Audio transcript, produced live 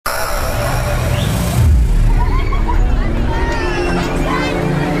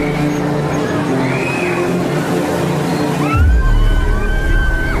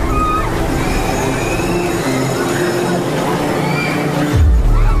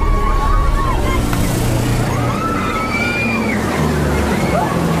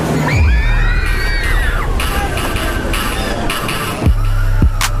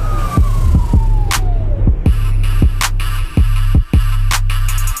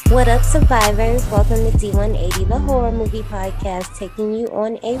What up, survivors? Welcome to D180, the horror movie podcast, taking you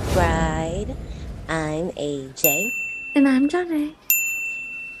on a ride. I'm AJ. And I'm Johnny.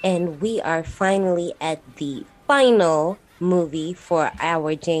 And we are finally at the final movie for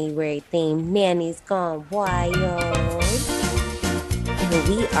our January theme, Nanny's Gone Wild. And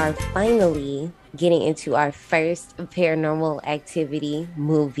we are finally getting into our first paranormal activity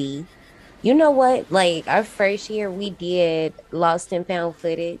movie. You know what? Like our first year, we did Lost and Found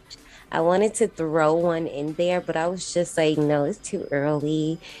footage. I wanted to throw one in there, but I was just like, no, it's too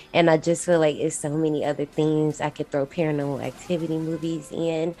early. And I just feel like it's so many other things I could throw paranormal activity movies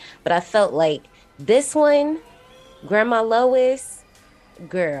in. But I felt like this one, Grandma Lois,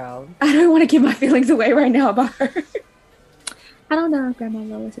 girl. I don't want to give my feelings away right now about her. I don't know if Grandma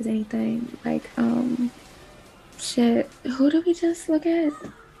Lois is anything. Shit. Who do we just look at?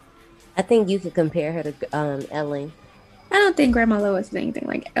 I think you could compare her to Ellen. I don't think Grandma Lois is anything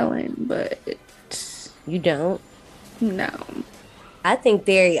like Ellen, but You don't? no. I think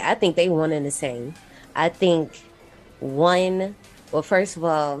they one and the same. I think one, well, first of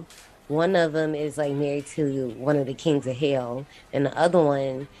all, one of them is like married to one of the kings of hell, and the other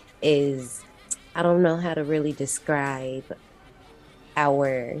one is, I don't know how to really describe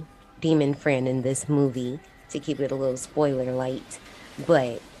our demon friend in this movie to keep it a little spoiler light,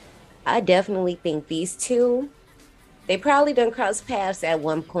 but I definitely think these two, they probably done cross paths at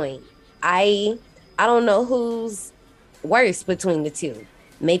one point. I don't know who's worse between the two.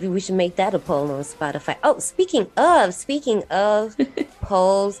 Maybe we should make that a poll on Spotify. Oh, speaking of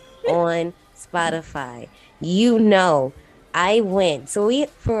polls on Spotify, I went. So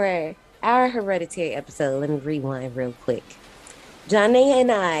for our Hereditary episode, let me rewind real quick. Johnny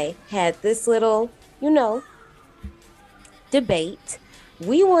and I had this little, debate.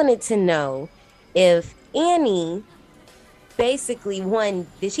 We wanted to know if Annie basically, one,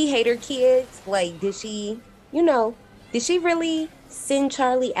 did she hate her kids? Like, did she really send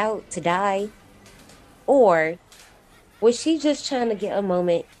Charlie out to die? Or was she just trying to get a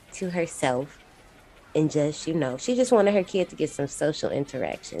moment to herself and just, she just wanted her kid to get some social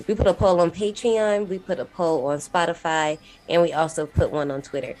interaction? We put a poll on Patreon, we put a poll on Spotify, and we also put one on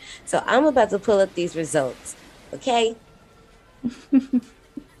Twitter. So I'm about to pull up these results, okay?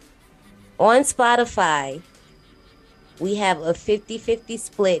 On Spotify, we have a 50-50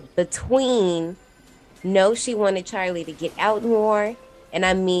 split between no, she wanted Charlie to get out more, and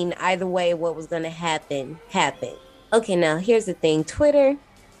I mean, either way, what was going to happen, happened. Okay, now here's the thing. Twitter,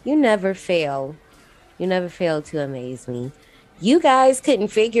 you never fail. You never fail to amaze me. You guys couldn't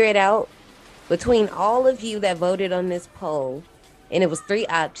figure it out between all of you that voted on this poll, and it was 3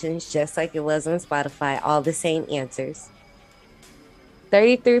 options, just like it was on Spotify, all the same answers.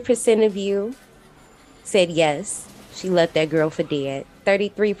 33% of you said yes, she left that girl for dead.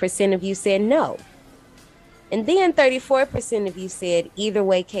 33% of you said no. And then 34% of you said either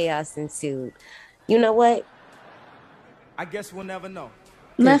way, chaos ensued. You know what? I guess we'll never know.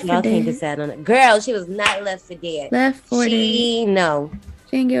 Left for Y'all can't dead. decide on it. Girl, she was not left for dead. Left for dead. No.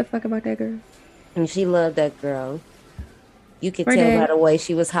 She didn't give a fuck about that girl. And she loved that girl. You could For tell dead. by the way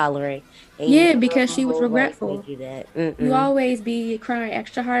she was hollering. And Yeah, because she was regretful. That. You always be crying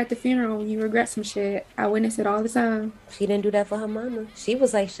extra hard at the funeral when you regret some shit. I witness it all the time. She didn't do that for her mama. She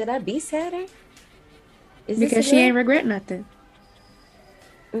was like, should I be sadder? Because she ain't regret nothing.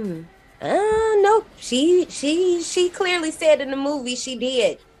 Nope. She clearly said in the movie she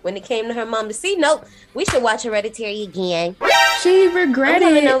did when it came to her mom to see. Nope. We should watch Hereditary again. She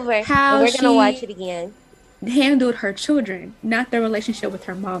regretted over, how we're gonna watch it again. Handled her children, not their relationship with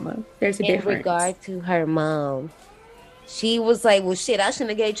her mama. There's a difference. In regard to her mom, she was like, well, shit, I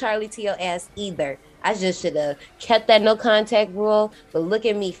shouldn't have gave Charlie to your ass either. I just should have kept that no contact rule. But look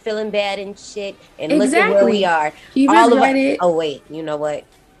at me feeling bad and shit. And look at where we are. She regretted. Oh, wait. You know what?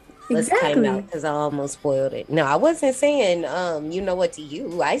 Let's time out because I almost spoiled it. No, I wasn't saying, you know what, to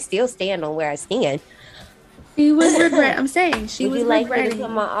you. I still stand on where I stand. She was regret. I'm saying she was regretting. Would you like regretting. me to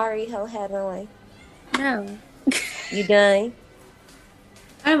put my Ari Ho hat on? No. You done?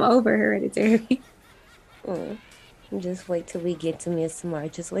 I'm over Hereditary. Just wait till we get to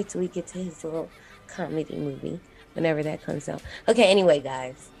Midsommar. Just wait till we get to his little comedy movie whenever that comes out. Okay, anyway,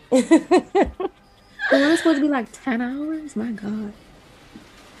 guys. The one's supposed to be like 10 hours? My God.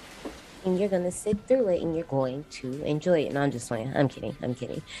 And you're going to sit through it and you're going to enjoy it. No, I'm just playing. I'm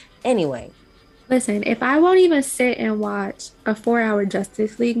kidding. Anyway. Listen, if I won't even sit and watch a 4-hour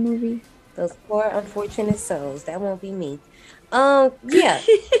Justice League movie. Those poor unfortunate souls. That won't be me. Yeah.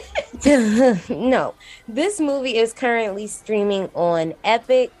 No. This movie is currently streaming on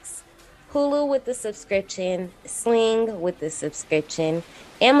Epix, Hulu with the subscription, Sling with the subscription,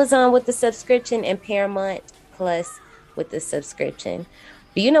 Amazon with the subscription, and Paramount Plus with the subscription.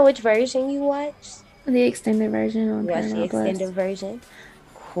 Do you know which version you watched? The extended version on You watched the Paramount Plus. extended version?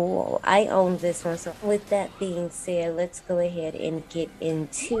 Cool. I own this one. So with that being said, let's go ahead and get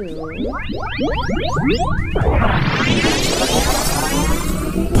into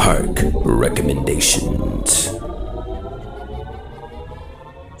Park recommendations.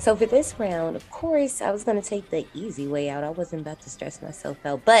 So for this round, of course, I was going to take the easy way out. I wasn't about to stress myself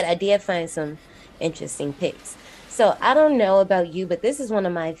out, but I did find some interesting picks. So I don't know about you, but this is one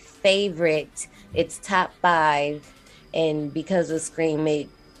of my favorite. It's top 5, and because of Scream, it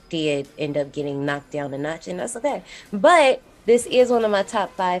did end up getting knocked down a notch, and that's okay. But this is one of my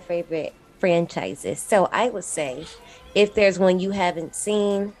top 5 favorite franchises. So I would say, if there's one you haven't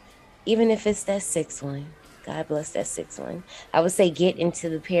seen, even if it's that 6th one, God bless that 6th one, I would say get into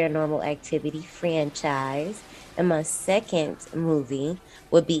the Paranormal Activity franchise. And my second movie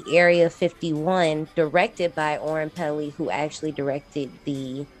would be Area 51, directed by Oren Peli, who actually directed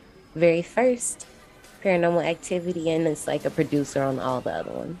the very first Paranormal Activity, and is like a producer on all the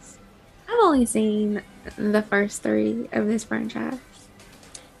other ones. I've only seen the first 3 of this franchise.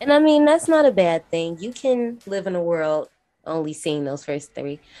 And I mean, that's not a bad thing. You can live in a world only seeing those first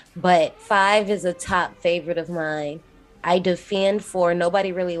 3. But 5 is a top favorite of mine. I defend 4.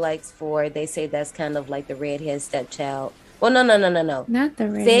 Nobody really likes 4. They say that's kind of like the redhead stepchild. Well, no. Not the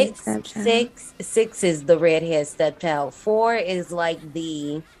redhead stepchild. 6 is the redhead stepchild. 4 is like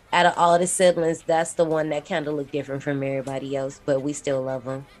the, out of all the siblings, that's the one that kind of look different from everybody else, but we still love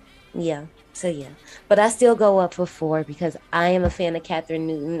them. Yeah. So yeah, but I still go up for 4 because I am a fan of Catherine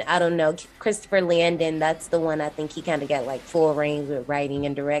Newton. I don't know, Christopher Landon, that's the one I think he kind of got like full reign with writing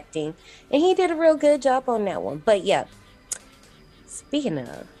and directing, and he did a real good job on that one. But yeah, speaking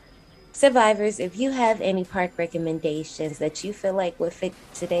of survivors, if you have any park recommendations that you feel like would fit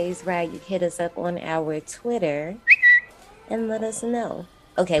today's ride, you can hit us up on our Twitter and let us know.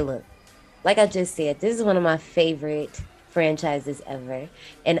 Okay, look, like I just said, this is one of my favorite franchises ever,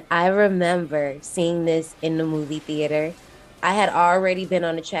 and I remember seeing this in the movie theater. I had already been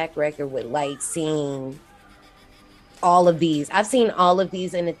on a track record with like seeing all of these. I've seen all of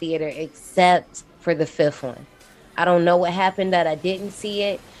these in the theater except for the 5th one. I don't know what happened that I didn't see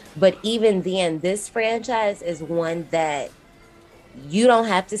it, but even then, this franchise is one that you don't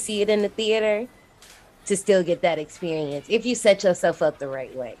have to see it in the theater to still get that experience if you set yourself up the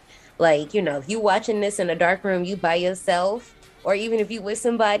right way. Like, you know, if you watching this in a dark room, you by yourself, or even if you with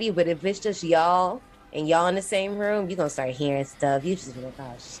somebody, but if it's just y'all and y'all in the same room, you're going to start hearing stuff. You just be like,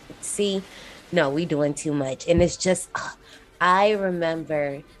 oh, shit. See, no, we doing too much. And it's just, I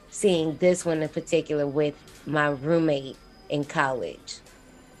remember seeing this one in particular with my roommate in college.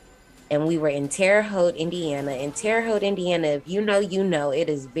 And we were in Terre Haute, Indiana. In Terre Haute, Indiana, if you know, it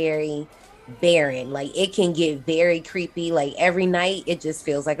is very barren. Like, it can get very creepy. Like, every night it just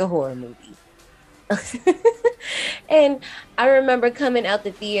feels like a horror movie. And I remember coming out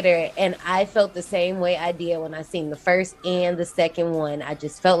the theater and I felt the same way I did when I seen the first and the second one. I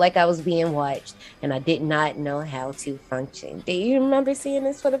just felt like I was being watched and I did not know how to function. Do you remember seeing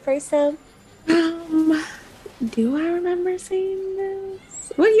this for the first time? Do I remember seeing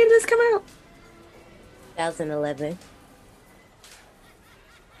this? What year did this come out? 2011.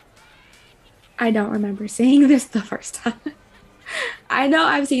 I don't remember seeing this the first time. I know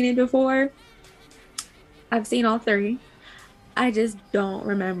I've seen it before. I've seen all 3. I just don't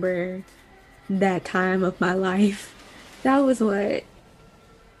remember that time of my life. That was what?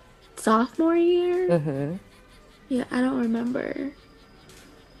 Sophomore year? Mm-hmm. Yeah, I don't remember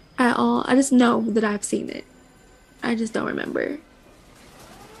at all. I just know that I've seen it. I just don't remember.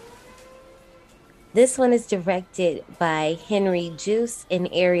 This one is directed by Henry Juice and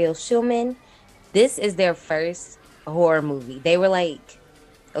Ariel Schulman. This is their first horror movie. They were like,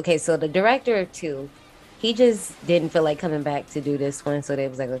 okay, so the director of 2, he just didn't feel like coming back to do this one. So they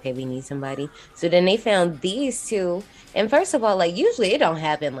was like, okay, we need somebody. So then they found these 2. And first of all, like, usually it don't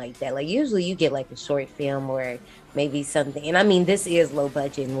happen like that. Like, usually you get like a short film or maybe something. And I mean, this is low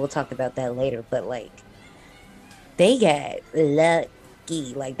budget and we'll talk about that later. But like, they got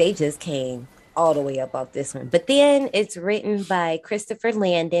lucky. Like, they just came all the way up off this one. But then it's written by Christopher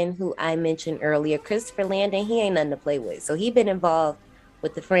Landon, who I mentioned earlier. Christopher Landon, he ain't nothing to play with. So he's been involved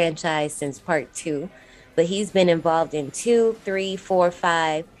with the franchise since part 2. But he's been involved in 2, 3, 4,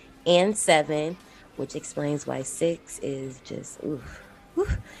 5, and 7, which explains why 6 is just, oof.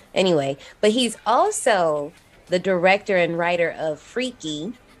 Anyway, but he's also the director and writer of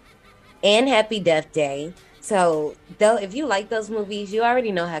Freaky and Happy Death Day. So, though, if you like those movies, you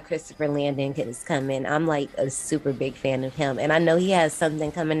already know how Christopher Landon is coming. I'm like a super big fan of him, and I know he has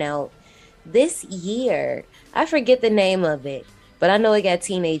something coming out this year. I forget the name of it, but I know it got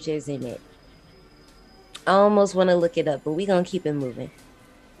teenagers in it. I almost want to look it up, but we're going to keep it moving.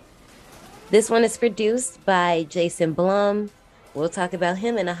 This one is produced by Jason Blum. We'll talk about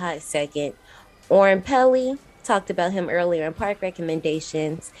him in a hot second. Oren Peli, talked about him earlier in Park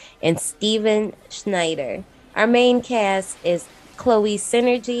Recommendations, and Steven Schneider. Our main cast is Chloe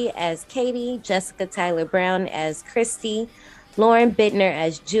Synergy as Katie, Jessica Tyler Brown as Christy, Lauren Bittner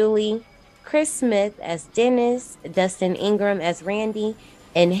as Julie, Chris Smith as Dennis, Dustin Ingram as Randy,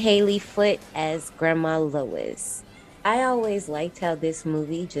 and Haley Foote as Grandma Lois. I always liked how this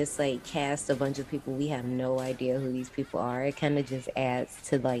movie just like cast a bunch of people we have no idea who these people are. It kind of just adds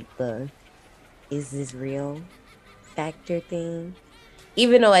to like the is this real factor thing.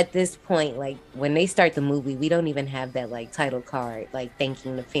 Even though at this point, like when they start the movie, we don't even have that like title card, like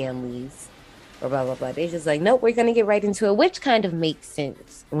thanking the families or blah blah blah. They're just like, nope, we're gonna get right into it, which kind of makes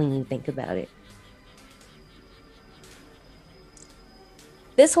sense when you think about it.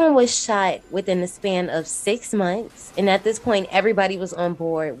 This one was shot within the span of 6 months, and at this point, everybody was on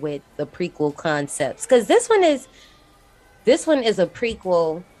board with the prequel concepts because this one is a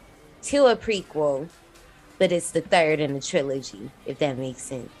prequel to a prequel, but it's the third in the trilogy, if that makes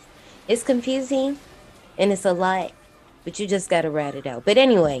sense. It's confusing and it's a lot, but you just gotta rat it out. But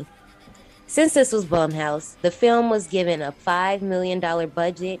anyway, since this was Blumhouse, the film was given a $5 million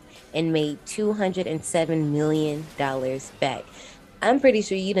budget and made $207 million back. I'm pretty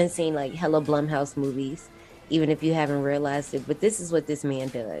sure you done seen like hella Blumhouse movies, even if you haven't realized it, but this is what this man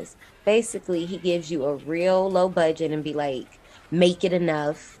does. Basically, he gives you a real low budget and be like, make it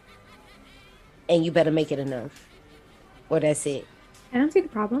enough, and you better make it enough. Or that's it. I don't see the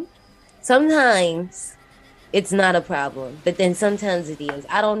problem. Sometimes it's not a problem, but then sometimes it is.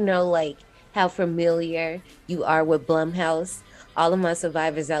 I don't know like how familiar you are with Blumhouse. All of my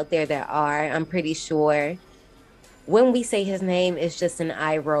survivors out there that are, I'm pretty sure when we say his name, it's just an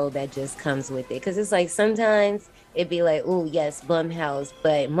eye roll that just comes with it. Because it's like sometimes it'd be like, oh, yes, Blumhouse.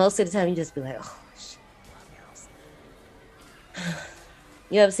 But most of the time you just be like, oh, shit, Blumhouse.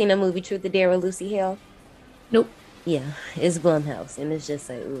 You ever seen that movie Truth or Dare with Lucy Hale? Nope. Yeah, it's Blumhouse. And it's just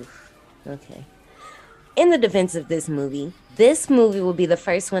like, oof, okay. In the defense of this movie will be the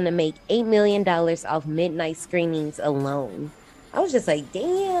first one to make $8 million off midnight screenings alone. I was just like,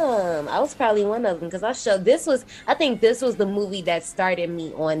 damn, I was probably one of them because I think this was the movie that started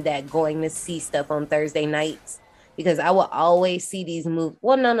me on that going to see stuff on Thursday nights because I will always see these movies.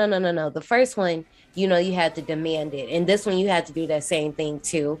 Well, no. The first one, you know, you had to demand it. And this one, you had to do that same thing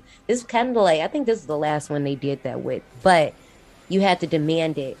too. This is kind of like, I think this is the last one they did that with, but you had to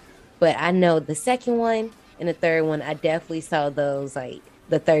demand it. But I know the second one and the third one, I definitely saw those like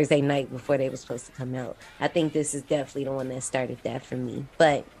the Thursday night before they were supposed to come out. I think this is definitely the one that started that for me.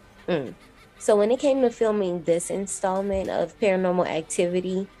 But so when it came to filming this installment of Paranormal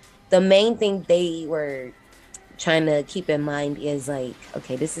Activity, the main thing they were trying to keep in mind is like,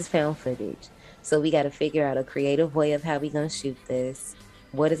 okay, this is found footage. So we got to figure out a creative way of how we going to shoot this.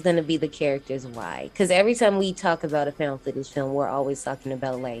 What is going to be the characters? Why? Because every time we talk about a found footage film, we're always talking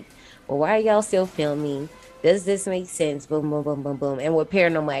about like, well, why are y'all still filming? Does this make sense? Boom, boom, boom, boom, boom. And with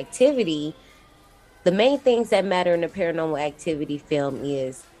Paranormal Activity, the main things that matter in a Paranormal Activity film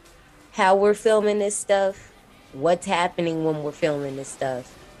is how we're filming this stuff, what's happening when we're filming this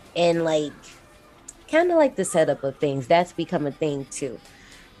stuff, and like kind of like the setup of things. That's become a thing too.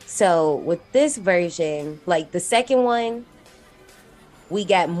 So with this version, like the second one, we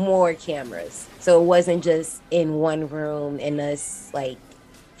got more cameras. So it wasn't just in one room and us like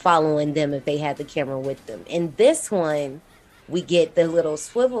following them if they had the camera with them. In this one, we get the little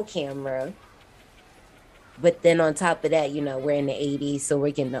swivel camera. But then on top of that, you know, we're in the 80s, so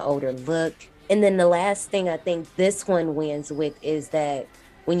we're getting the older look. And then the last thing I think this one wins with is that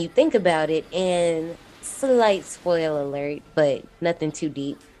when you think about it, and slight spoiler alert, but nothing too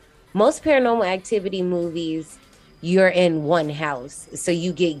deep, most Paranormal Activity movies, you're in one house. So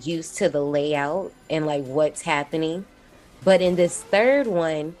you get used to the layout and like what's happening. But in this third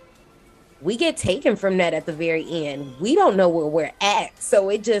one, we get taken from that at the very end. We don't know where we're at. So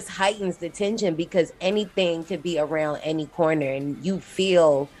it just heightens the tension because anything could be around any corner and you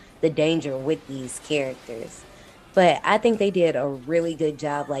feel the danger with these characters. But I think they did a really good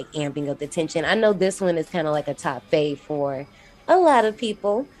job like amping up the tension. I know this one is kind of like a top fave for a lot of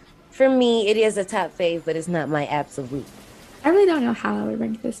people. For me, it is a top fave, but it's not my absolute. I really don't know how I would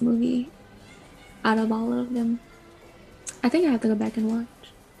rank this movie out of all of them. I think I have to go back and watch.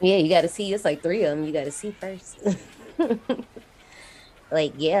 Yeah, you got to see. It's like 3 of them. You got to see first.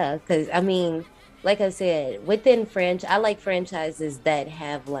 Like, yeah, because I mean, like I said, within I like franchises that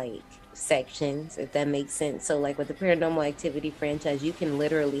have like sections, if that makes sense. So, like with the Paranormal Activity franchise, you can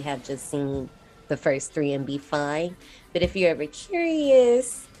literally have just seen the first 3 and be fine. But if you're ever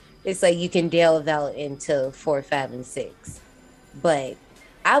curious, it's like you can delve out into 4, 5, and 6. But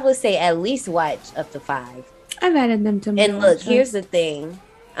I would say at least watch up to 5. I've added them to my And look, watch here's list. the thing.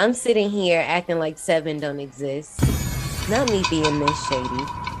 I'm sitting here acting like 7 don't exist. Not me being this shady.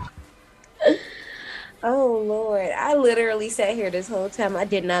 Oh Lord, I literally sat here this whole time. I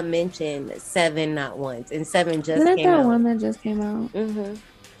did not mention 7 not once, and 7 just Isn't came there out. one that just came out? Mm-hmm.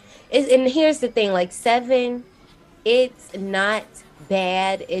 And here's the thing, like 7, it's not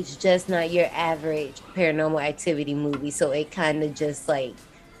bad. It's just not your average Paranormal Activity movie. So it kind of just like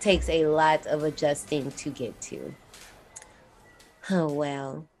takes a lot of adjusting to get to. Oh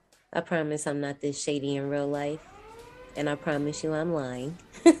well, I promise I'm not this shady in real life, and I promise you I'm lying.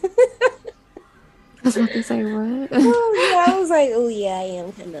 I was about to say what? Oh yeah, I was like, oh yeah, I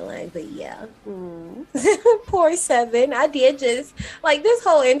am kind of lying, but yeah. Poor 7. I did just like this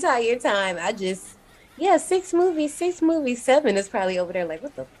whole entire time. Yeah, 6 movies, 7 is probably over there like,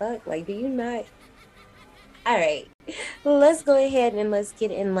 what the fuck? Like, do you not? All right, let's go ahead and let's get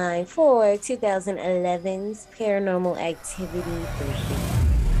in line for 2011's Paranormal Activity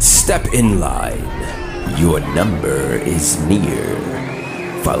 3. Step in line. Your number is near.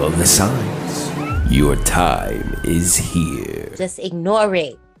 Follow the signs. Your time is here. Just ignore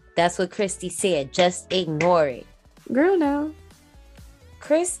it. That's what Christy said. Just ignore it. Girl, no.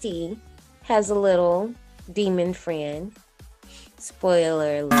 Christy has a little demon friend.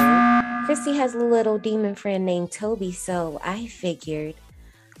 Spoiler alert. Christy has a little demon friend named Toby, so I figured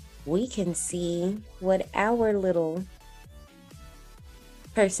we can see what our little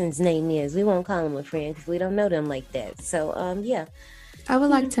person's name is. We won't call him a friend because we don't know them like that. So, yeah. I would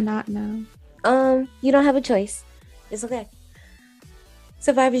like to not know. You don't have a choice. It's okay.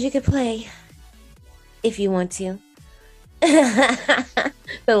 Survivors, you can play if you want to.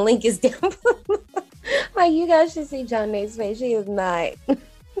 The link is down below. Like, you guys should see Jonna's face. She is not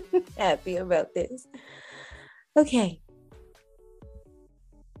happy about this. Okay.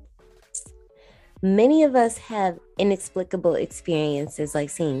 Many of us have inexplicable experiences like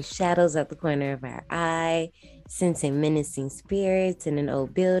seeing shadows at the corner of our eye, sensing menacing spirits in an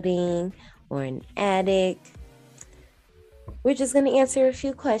old building or an attic. We're just going to answer a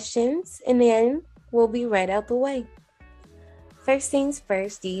few questions and then we'll be right out the way. First things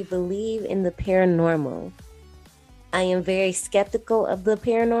first, do you believe in the paranormal? I am very skeptical of the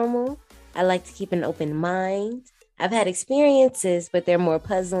paranormal. I like to keep an open mind. I've had experiences, but they're more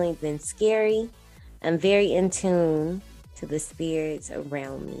puzzling than scary. I'm very in tune to the spirits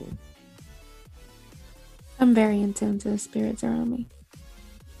around me. I'm very in tune to the spirits around me.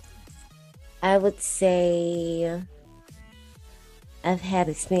 I would say I've had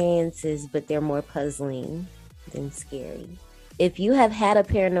experiences, but they're more puzzling than scary. If you have had a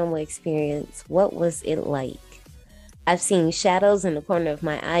paranormal experience, what was it like? I've seen shadows in the corner of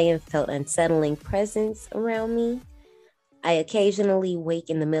my eye and felt unsettling presence around me. I occasionally wake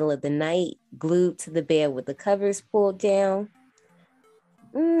in the middle of the night, glued to the bed with the covers pulled down.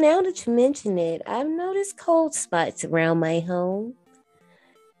 Now that you mention it, I've noticed cold spots around my home.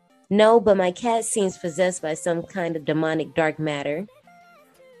 No, but my cat seems possessed by some kind of demonic dark matter.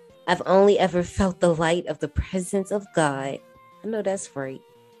 I've only ever felt the light of the presence of God. I know that's right.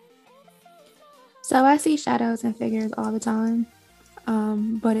 So I see shadows and figures all the time,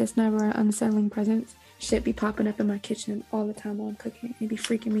 but it's never an unsettling presence. Shit be popping up in my kitchen all the time while I'm cooking. It be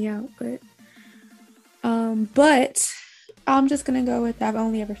freaking me out, but I'm just gonna go with I've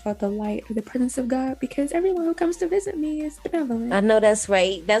only ever felt the light or the presence of God because everyone who comes to visit me is benevolent. I know that's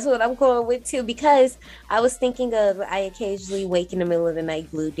right. That's what I'm going with too, because I was thinking of I occasionally wake in the middle of the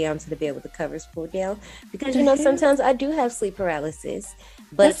night glued down to the bed with the covers pulled down because you know sometimes I do have sleep paralysis.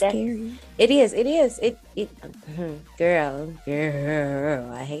 But that's scary. It is. Girl,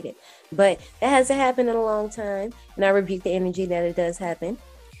 I hate it. But that hasn't happened in a long time, and I rebuke the energy that it does happen.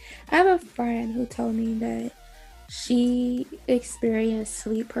 I have a friend who told me that she experienced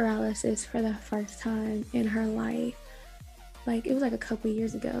sleep paralysis for the first time in her life. Like, it was like a couple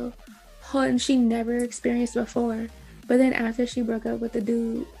years ago. And she never experienced before. But then after she broke up with the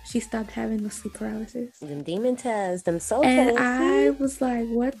dude, she stopped having the sleep paralysis. Them demon tests, them soul and tests. I was like,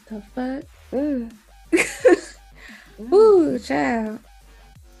 what the fuck? Ooh, child.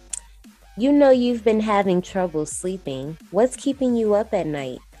 You know you've been having trouble sleeping. What's keeping you up at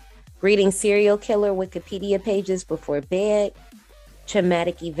night? Reading serial killer Wikipedia pages before bed?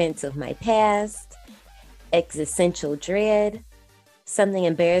 traumatic events of my past, existential dread, something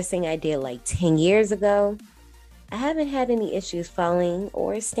embarrassing I did like 10 years ago. I haven't had any issues falling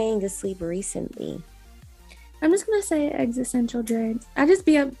or staying asleep recently. I'm just gonna say existential dread. I just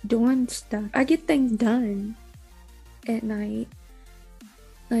be up doing stuff. I get things done at night.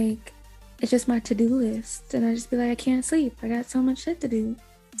 Like, it's just my to-do list. And I just be like, I can't sleep. I got so much shit to do.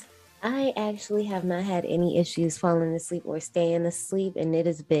 I actually have not had any issues falling asleep or staying asleep, and it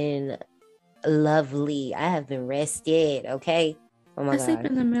has been lovely. I have been rested, okay? Oh my I God. sleep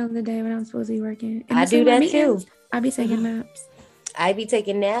in the middle of the day when I'm supposed to be working. And I do that too. I be taking naps. I be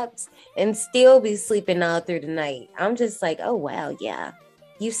taking naps and still be sleeping all through the night. I'm just like, oh, wow, yeah.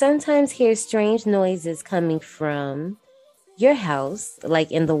 You sometimes hear strange noises coming from your house,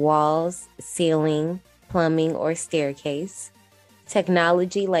 like in the walls, ceiling, plumbing, or staircase.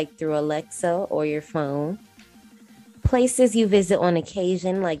 Technology, like through Alexa or your phone. Places you visit on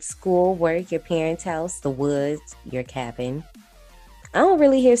occasion, like school, work, your parents' house, the woods, your cabin. I don't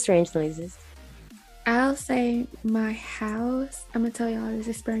really hear strange noises. I'll say my house. I'm gonna tell y'all this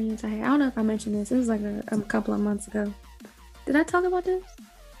experience I had. I don't know if I mentioned this. It was like a couple of months ago. Did I talk about this?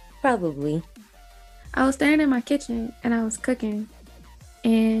 Probably. I was standing in my kitchen and I was cooking,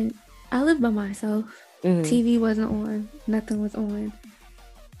 and I live by myself. Mhm. TV wasn't on. Nothing was on,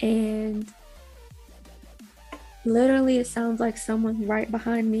 and literally it sounds like someone right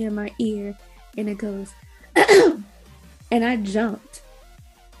behind me in my ear, and it goes, and I jumped.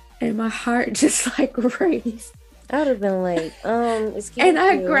 And my heart just like raised. I would have been like, excuse me. And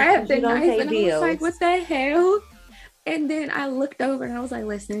I grabbed the you don't knife pay and I bills. was like, what the hell? And then I looked over and I was like,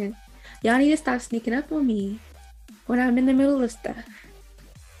 listen, y'all need to stop sneaking up on me when I'm in the middle of stuff.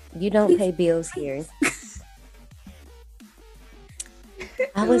 You don't pay bills here.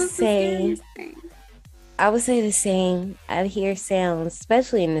 I would say the same. I hear sounds,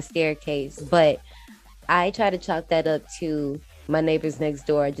 especially in the staircase, but I try to chalk that up to my neighbors next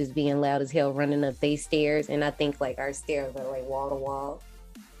door are just being loud as hell running up they stairs, and I think like our stairs are like wall to wall.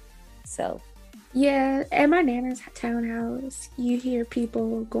 So yeah, at my nana's townhouse, you hear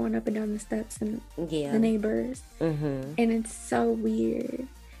people going up and down the steps and yeah, the neighbors, mm-hmm. and it's so weird.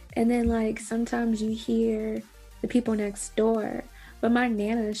 And then like sometimes you hear the people next door. But my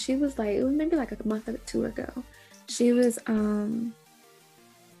nana, she was like, it was maybe like a month or two ago. She was in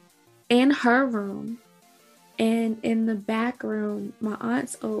her room. And in the back room, my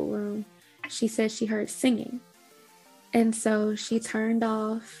aunt's old room, she said she heard singing. And so she turned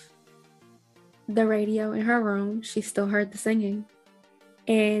off the radio in her room. She still heard the singing.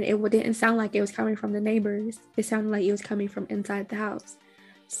 And it didn't sound like it was coming from the neighbors. It sounded like it was coming from inside the house.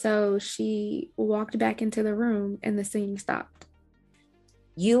 So she walked back into the room and the singing stopped.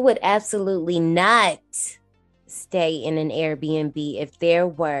 You would absolutely not stay in an Airbnb if there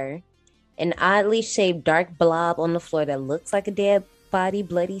were an oddly shaped dark blob on the floor that looks like a dead body,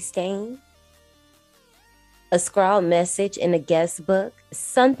 bloody stain, a scrawled message in a guest book,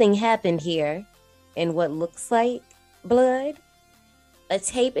 something happened here, and what looks like blood, a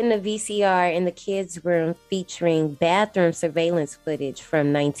tape in the VCR in the kids' room featuring bathroom surveillance footage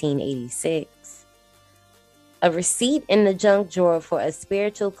from 1986, a receipt in the junk drawer for a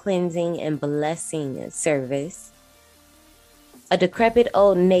spiritual cleansing and blessing service, a decrepit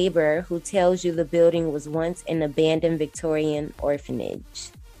old neighbor who tells you the building was once an abandoned Victorian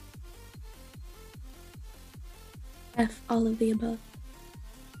orphanage. F, all of the above.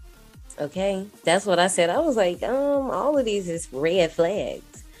 Okay, that's what I said. I was like, all of these is red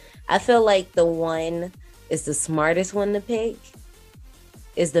flags. I feel like the one is the smartest one to pick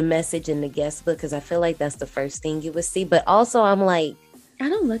is the message in the guest book, because I feel like that's the first thing you would see. But also, I'm like, I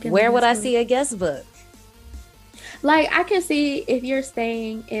don't look at where would I see a guest book? Like, I can see if you're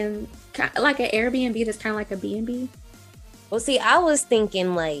staying in like an Airbnb that's kind of like a B&B. Well, see, I was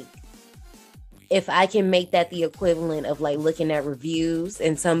thinking like if I can make that the equivalent of like looking at reviews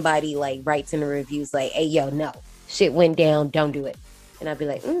and somebody like writes in the reviews like, hey, yo, no, shit went down, don't do it. And I'd be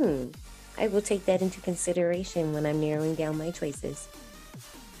like, I will take that into consideration when I'm narrowing down my choices.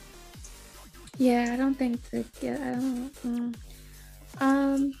 Yeah, I don't think that,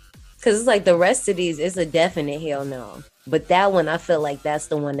 Because it's like the rest of these is a definite hell no. But that one, I feel like that's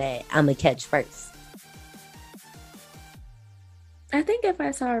the one that I'm going to catch first. I think if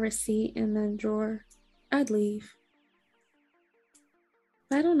I saw a receipt in the drawer, I'd leave.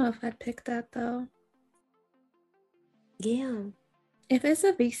 I don't know if I'd pick that though. Yeah. If it's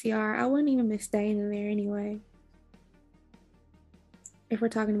a VCR, I wouldn't even be staying in there anyway. If we're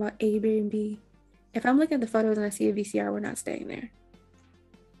talking about Airbnb. If I'm looking at the photos and I see a VCR, we're not staying there.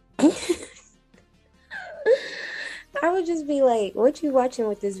 I would just be like, what you watching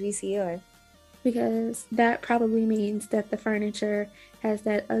with this VCR? Because that probably means that the furniture has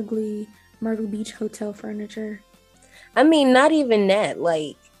that ugly Myrtle Beach hotel furniture. I mean, not even that.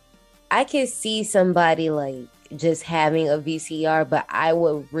 Like, I could see somebody like just having a VCR, but I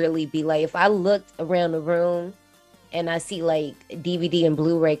would really be like, if I looked around the room and I see like DVD and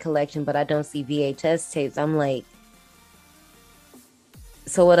Blu-ray collection, but I don't see VHS tapes, I'm like,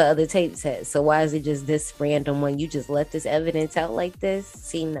 so what are other tapes at? So why is it just this random one? You just let this evidence out like this?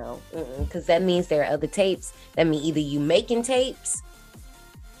 See, no. Because that means there are other tapes. That means either you making tapes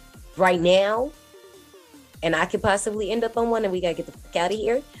right now, and I could possibly end up on one and we got to get the fuck out of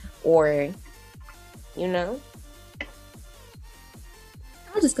here, or, you know.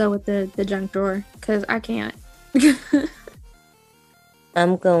 I'll just go with the junk drawer because I can't.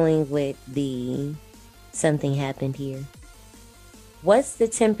 I'm going with the something happened here. What's the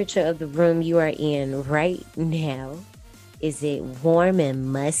temperature of the room you are in right now? Is it warm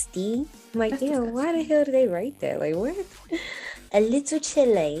and musty? I'm like, That's damn, disgusting. why the hell did they write that? Like, what? A little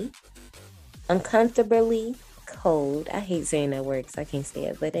chilly. Uncomfortably cold. I hate saying that word because I can't say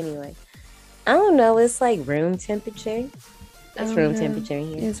it. But anyway, I don't know. It's like room temperature. It's room temperature in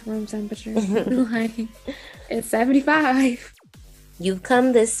here. It's room temperature. Like, it's 75. You've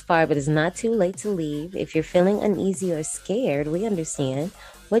come this far, but it's not too late to leave. If you're feeling uneasy or scared, we understand.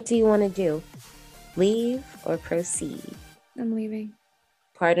 What do you want to do? Leave or proceed? I'm leaving.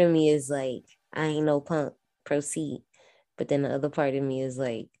 Part of me is like, I ain't no punk. Proceed. But then the other part of me is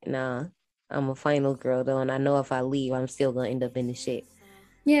like, nah, I'm a final girl though, and I know if I leave, I'm still gonna end up in the shit.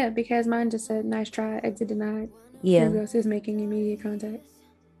 Yeah, because mine just said nice try, exit denied. Yeah. Your ghost is making immediate contact.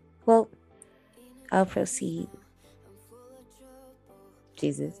 Well, I'll proceed.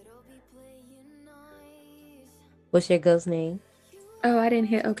 Jesus. What's your ghost name? Oh, I didn't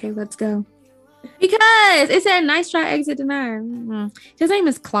hit okay, let's go. Because it said nice try, exit denied. His name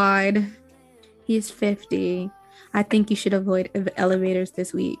is Clyde. He's 50. I think you should avoid elevators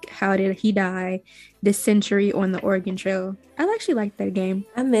this week. How did he die? This century on the Oregon Trail. I actually like that game.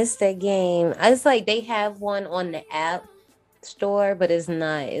 I missed that game. I was like, they have one on the app store, but it's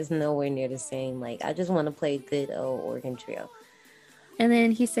nowhere near the same. Like, I just want to play good old Oregon Trail. And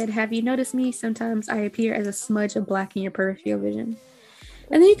then he said, have you noticed me? Sometimes I appear as a smudge of black in your peripheral vision.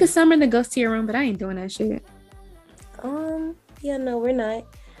 And then you can summon the ghost to your room, but I ain't doing that shit. Yeah, no, we're not.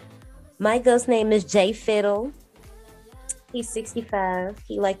 My ghost name is Jay Fiddle. He's 65.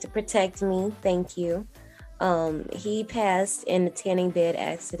 He liked to protect me. Thank you. He passed in a tanning bed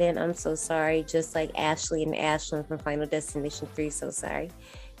accident. I'm so sorry. Just like Ashley and Ashlyn from Final Destination 3. So sorry.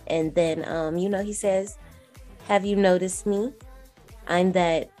 And then, he says, have you noticed me? I'm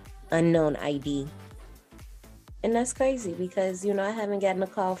that unknown ID. And that's crazy because, I haven't gotten a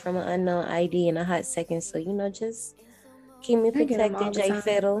call from an unknown ID in a hot second. So, just keep me I get 'em all protected, the Jay time.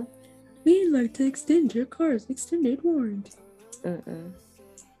 Fiddle. We'd like to extend your car's extended warranty.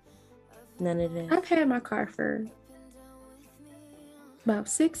 None of that. I've had my car for about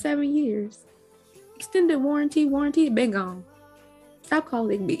 6-7 years. Extended warranty, been gone. Stop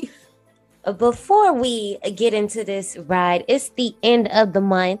calling me. Before we get into this ride, it's the end of the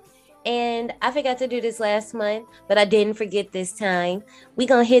month. And I forgot to do this last month, but I didn't forget this time. We're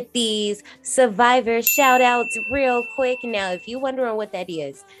going to hit these Survivor shout outs real quick. Now, if you're wondering what that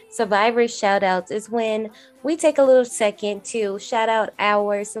is, Survivor shout outs is when we take a little second to shout out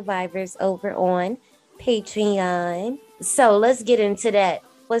our survivors over on Patreon. So let's get into that.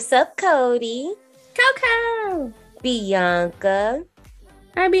 What's up, Cody? Coco! Bianca.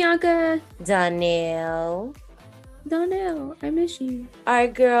 Hi, Bianca. Donnell. Donnell, I miss you. Our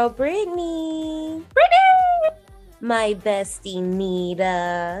girl, Brittany. My bestie,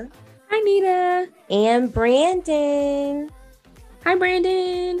 Nita. Hi, Nita. And Brandon. Hi,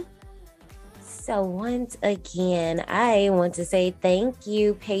 Brandon. So once again, I want to say thank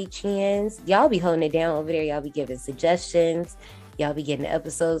you, Patreons. Y'all be holding it down over there. Y'all be giving suggestions. Y'all be getting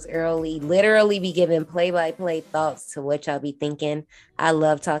episodes early. Literally be giving play-by-play thoughts to what y'all be thinking. I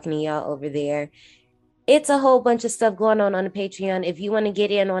love talking to y'all over there. It's a whole bunch of stuff going on the Patreon. If you want to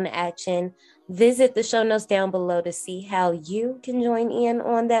get in on the action, visit the show notes down below to see how you can join in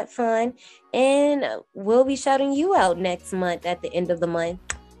on that fun. And we'll be shouting you out next month at the end of the month.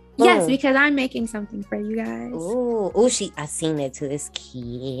 Boom. Yes, because I'm making something for you guys. Ooh, I seen it too. It's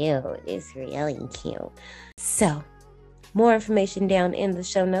cute. It's really cute. So, more information down in the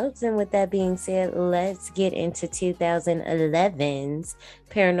show notes. And with that being said, let's get into 2011's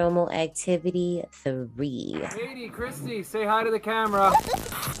Paranormal Activity 3. Katie, Christy, say hi to the camera.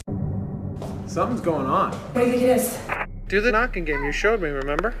 Something's going on. What do you think it is? Do the knocking game you showed me,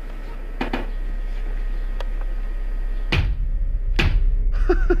 remember?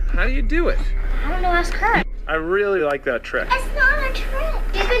 How do you do it? I don't know, ask her. I really like that trick. It's not a trick.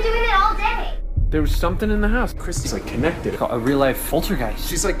 She's been doing it all day. There was something in the house. Christy's like connected. A real-life poltergeist.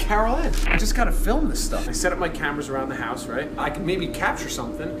 She's like Carol Ann. I just gotta film this stuff. I set up my cameras around the house, right? I can maybe capture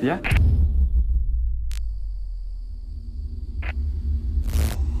something. Yeah.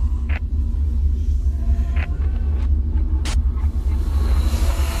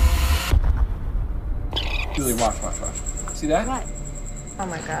 Julie, watch. See that? What? Oh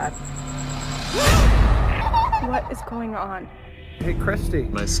my god. What is going on? Hey, Christy.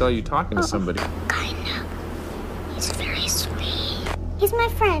 I saw you talking to somebody. Kinda. He's very sweet. He's my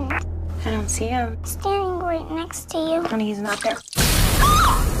friend. I don't see him. Standing right next to you. Honey, he's not there.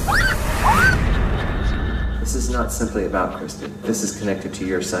 This is not simply about Christy. This is connected to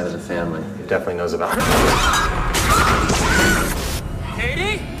your side of the family. He definitely knows about her.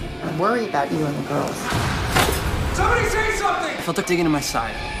 Katie? I'm worried about you and the girls. Somebody say something! I felt like digging in my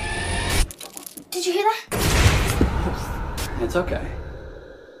side. Did you hear that? It's okay.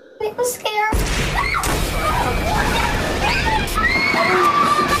 Nick was scared.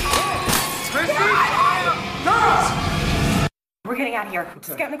 We're getting out of here.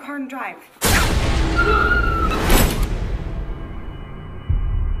 Just get in the car and drive.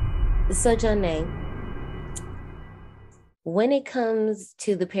 So, Janae, when it comes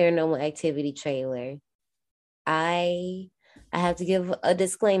to the Paranormal Activity trailer, I have to give a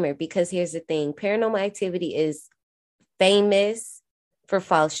disclaimer because here's the thing. Paranormal Activity is famous for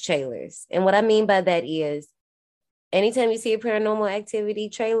false trailers. And what I mean by that is anytime you see a Paranormal Activity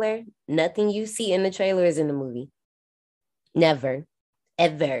trailer, nothing you see in the trailer is in the movie. Never,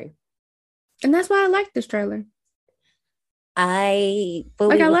 ever. And that's why I like this trailer. I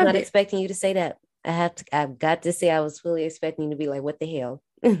fully was not it. expecting you to say that. I've got to say I was fully expecting you to be like, what the hell?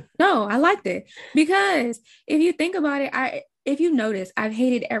 No, I liked it because if you think about it, if you notice, I've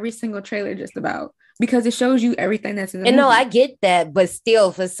hated every single trailer just about because it shows you everything that's in the movie. No, I get that, but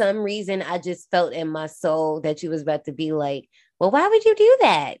still, for some reason, I just felt in my soul that you was about to be like, well, why would you do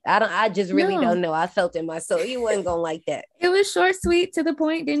that? I just really don't know. I felt in my soul you wasn't gonna like that. It was short, sweet, to the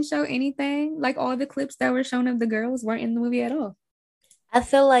point, didn't show anything. Like all the clips that were shown of the girls weren't in the movie at all. I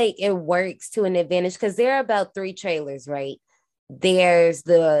feel like it works to an advantage because there are about 3 trailers, right? There's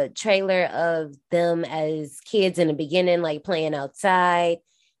the trailer of them as kids in the beginning, like playing outside,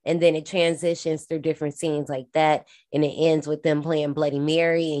 and then it transitions through different scenes like that, and it ends with them playing Bloody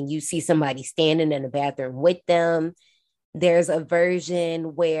Mary, and you see somebody standing in the bathroom with them. There's a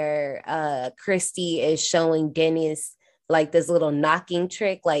version where Christy is showing Dennis like this little knocking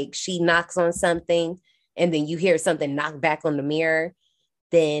trick, like she knocks on something, and then you hear something knock back on the mirror.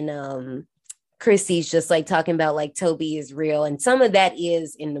 Then Christy's just like talking about like Toby is real. And some of that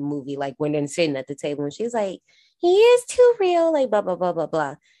is in the movie, like when they're sitting at the table and she's like, he is too real, like blah, blah, blah, blah,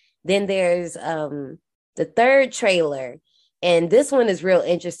 blah. Then there's the 3rd trailer. And this one is real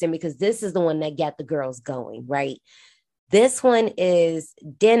interesting because this is the one that got the girls going, right? This one is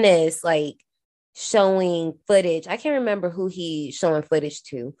Dennis like showing footage. I can't remember who he's showing footage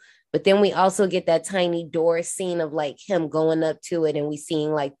to. But then we also get that tiny door scene of like him going up to it and we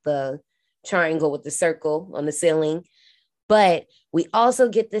seeing like the triangle with the circle on the ceiling. But we also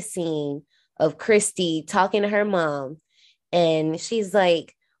get the scene of Christy talking to her mom and she's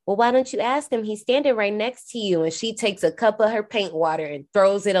like, well, why don't you ask him? He's standing right next to you. And she takes a cup of her paint water and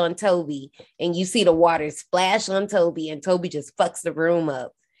throws it on Toby. And you see the water splash on Toby and Toby just fucks the room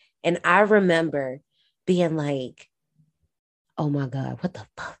up. And I remember being like, oh my God, what the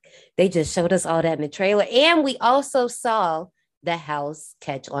fuck? They just showed us all that in the trailer. And we also saw the house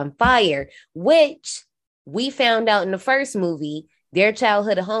catch on fire, which we found out in the first movie, their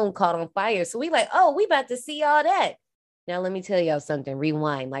childhood home caught on fire. So we like, oh, we about to see all that. Now, let me tell y'all something.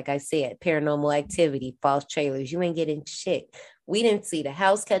 Rewind. Like I said, Paranormal Activity, false trailers. You ain't getting shit. We didn't see the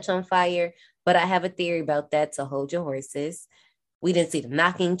house catch on fire, but I have a theory about that, so hold your horses. We didn't see the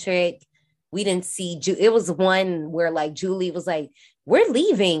knocking trick. We didn't see, it was one where like Julie was like, we're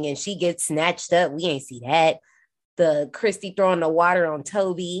leaving and she gets snatched up. We ain't see that. The Christy throwing the water on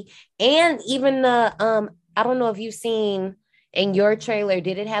Toby. And even the, I don't know if you've seen in your trailer,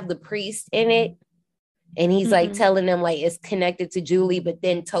 did it have the priest in it? And he's like telling them like it's connected to Julie, but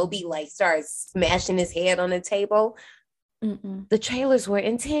then Toby like starts smashing his head on the table. The trailers were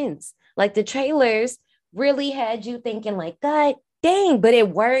intense. Like the trailers really had you thinking like, God dang, but it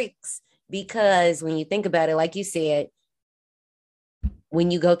works. Because when you think about it, like you said,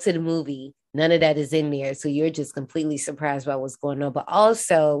 when you go to the movie, none of that is in there. So you're just completely surprised by what's going on. But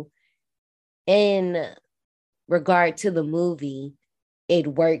also in regard to the movie, it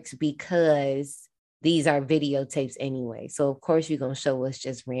works because these are videotapes anyway. So of course you're gonna show us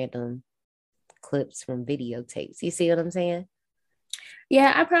just random clips from videotapes. You see what I'm saying?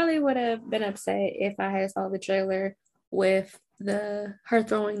 Yeah, I probably would have been upset if I had saw the trailer with her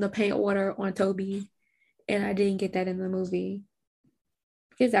throwing the paint water on Toby and I didn't get that in the movie.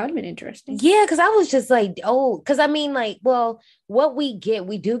 Because that would have been interesting. Yeah, because I was just like, oh, because I mean, like, well, what we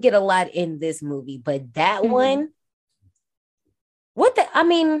do get a lot in this movie, but that one, what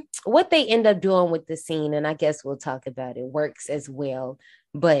they end up doing with the scene, and I guess we'll talk about it, works as well.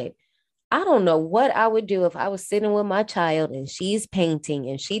 But I don't know what I would do if I was sitting with my child and she's painting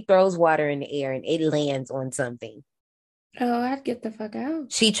and she throws water in the air and it lands on something. Oh, I'd get the fuck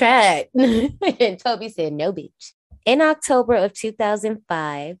out. She tried. And Toby said, no, bitch. In October of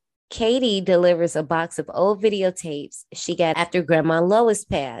 2005, Katie delivers a box of old videotapes she got after Grandma Lois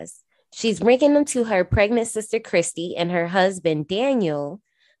passed. She's bringing them to her pregnant sister, Christy, and her husband, Daniel,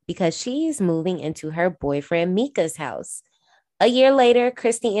 because she's moving into her boyfriend, Mika's house. A year later,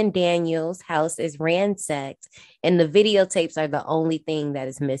 Christy and Daniel's house is ransacked, and the videotapes are the only thing that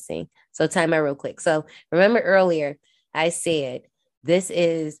is missing. So time out real quick. So remember earlier, I said this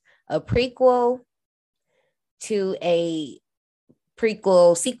is a prequel to a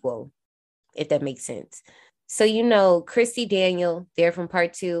prequel sequel, if that makes sense. So, you know, Christy, Daniel, they're from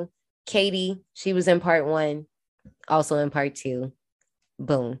part 2. Katie, she was in part 1, also in part 2.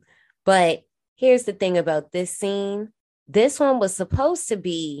 Boom. But here's the thing about this scene. This one was supposed to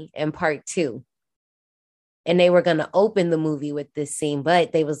be in part 2. And they were going to open the movie with this scene,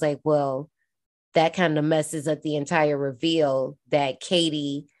 but they was like, well, that kind of messes up the entire reveal that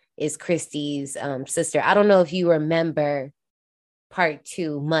Katie is Christy's sister. I don't know if you remember part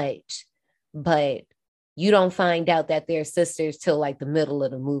 2 much, but you don't find out that they're sisters till like the middle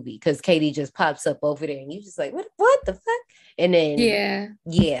of the movie because Katie just pops up over there and you just like, what the fuck? And then,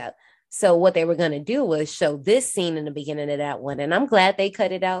 yeah. So what they were going to do was show this scene in the beginning of that one. And I'm glad they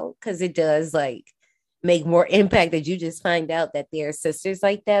cut it out because it does like make more impact that you just find out that they're sisters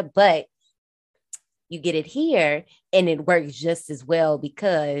like that. But you get it here and it works just as well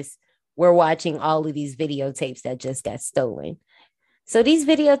because we're watching all of these videotapes that just got stolen. So these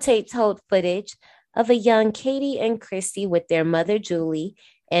videotapes hold footage of a young Katie and Christy with their mother, Julie,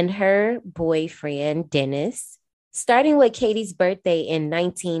 and her boyfriend, Dennis. Starting with Katie's birthday in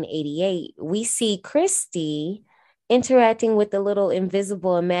 1988, we see Christy interacting with a little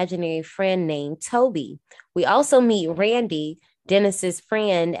invisible imaginary friend named Toby. We also meet Randy, Dennis's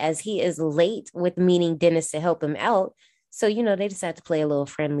friend, as he is late with meeting Dennis to help him out. So, you know, they decide to play a little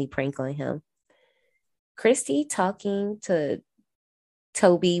friendly prank on him. Christy talking to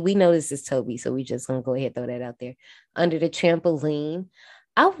Toby. We know this is Toby, so we just gonna go ahead and throw that out there. Under the trampoline.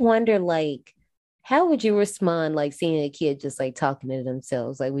 I wonder, like, how would you respond, like, seeing a kid just, like, talking to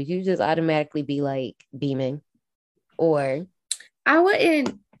themselves? Like, would you just automatically be, like, beaming? Or? I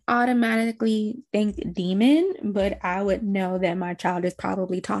wouldn't automatically think demon, but I would know that my child is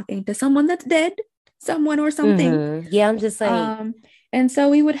probably talking to someone that's dead, someone or something. Mm-hmm. Yeah, I'm just like... and so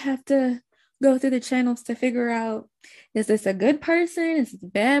we would have to go through the channels to figure out, is this a good person? Is this a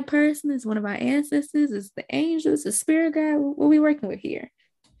bad person? Is one of our ancestors? Is the angels? The spirit guide? What are we working with here?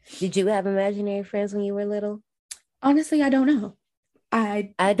 Did you have imaginary friends when you were little? Honestly, I don't know.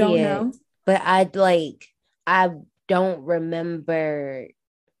 I don't know. But I don't remember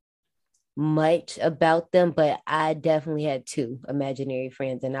much about them, but I definitely had 2 imaginary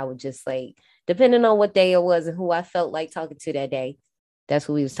friends, and I would just like, depending on what day it was and who I felt like talking to that day, that's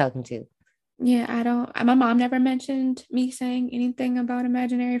who we was talking to. Yeah, my mom never mentioned me saying anything about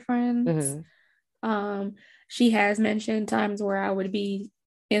imaginary friends. Mm-hmm. She has mentioned times where I would be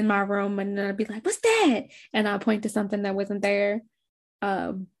in my room and I'd be like, what's that? And I'll point to something that wasn't there.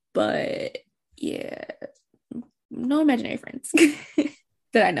 But yeah, no imaginary friends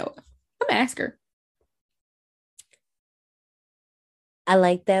that I know of. I'm gonna ask her. I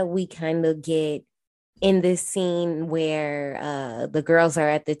like that we kind of get in this scene where the girls are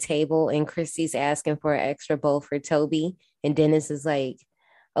at the table and Christy's asking for an extra bowl for Toby. And Dennis is like,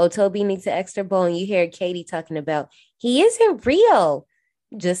 oh, Toby needs an extra bowl. And you hear Katie talking about, he isn't real.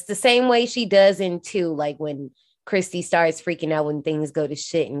 Just the same way she does in 2, like when Christy starts freaking out when things go to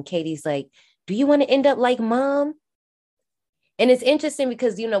shit. And Katie's like, do you want to end up like mom? And it's interesting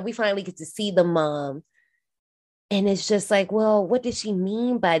because, you know, we finally get to see the mom. And it's just like, well, what does she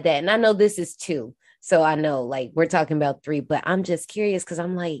mean by that? And I know this is 2. So I know, like, we're talking about 3, but I'm just curious because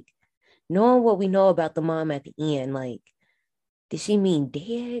I'm like, knowing what we know about the mom at the end, like, did she mean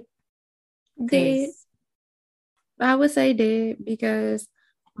dead? Dead. I would say dead because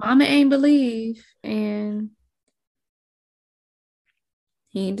mama ain't believe, and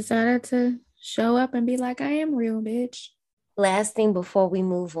he decided to show up and be like, I am real, bitch. Last thing before we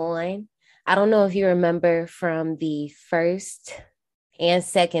move on, I don't know if you remember from the first and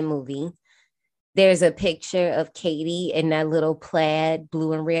second movie, there's a picture of Katie in that little plaid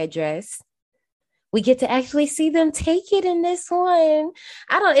blue and red dress. We get to actually see them take it in this one.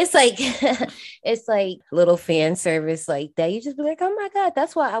 It's like, it's like little fan service like that. You just be like, oh my God,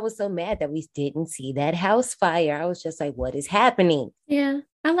 that's why I was so mad that we didn't see that house fire. I was just like, what is happening? Yeah,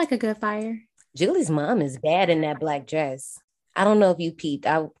 I like a good fire. Julie's mom is bad in that black dress. I don't know if you peeped.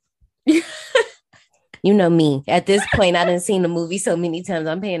 You know me. At this point, I didn't seen the movie so many times.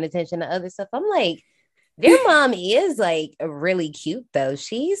 I'm paying attention to other stuff. I'm like, their mom is like really cute though.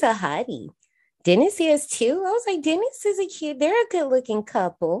 She's a hottie. Dennis is too. I was like, Dennis is a cute. They're a good looking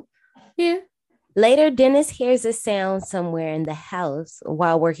couple. Yeah. Later, Dennis hears a sound somewhere in the house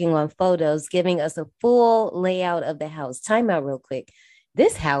while working on photos, giving us a full layout of the house. Time out real quick.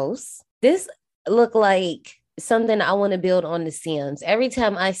 This house, this look like something I want to build on The Sims. Every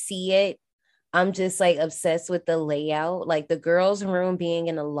time I see it, I'm just like obsessed with the layout, like the girls' room being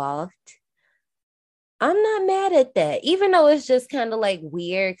in a loft. I'm not mad at that, even though it's just kind of like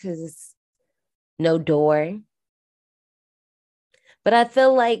weird because it's no door. But I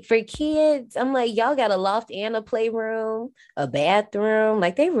feel like for kids, I'm like, y'all got a loft and a playroom, a bathroom.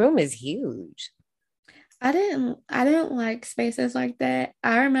 Like their room is huge. I didn't like spaces like that.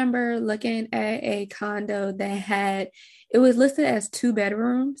 I remember looking at a condo that it was listed as 2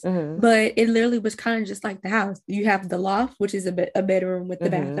 bedrooms, but it literally was kind of just like the house. You have the loft, which is a bedroom with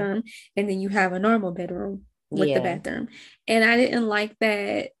the bathroom, and then you have a normal bedroom with the bathroom. And I didn't like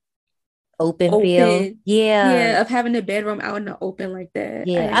that open feel. Yeah, of having the bedroom out in the open like that.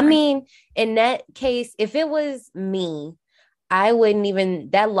 Yeah, I mean, in that case, if it was me, I wouldn't even,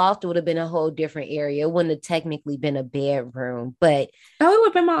 that loft would have been a whole different area. It wouldn't have technically been a bedroom, but it would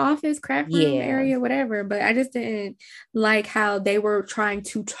have been my office, craft room area, whatever. But I just didn't like how they were trying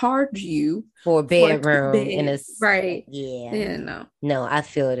to charge you for a bedroom in a right. Yeah, no, I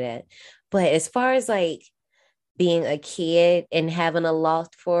feel that. But as far as like being a kid and having a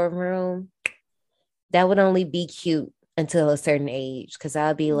loft for a room, that would only be cute until a certain age. Because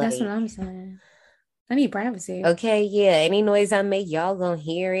I'll be like, that's what I'm saying. I need privacy. Okay, yeah. Any noise I make, y'all gonna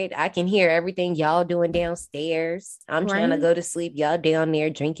hear it. I can hear everything y'all doing downstairs. I'm trying to go to sleep. Y'all down there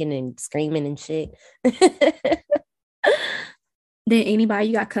drinking and screaming and shit. Then anybody,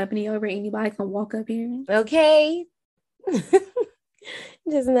 you got company over, anybody can walk up here. Okay.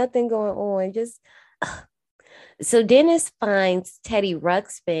 There's nothing going on. So Dennis finds Teddy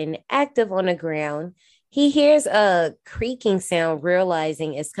Ruxpin active on the ground. He hears a creaking sound,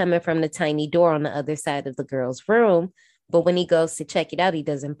 realizing it's coming from the tiny door on the other side of the girl's room. But when he goes to check it out, he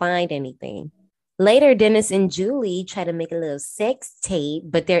doesn't find anything. Later, Dennis and Julie try to make a little sex tape,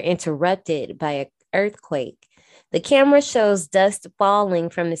 but they're interrupted by an earthquake. The camera shows dust falling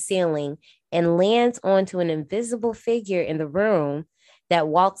from the ceiling and lands onto an invisible figure in the room that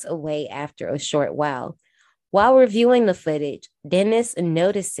walks away after a short while. While reviewing the footage, Dennis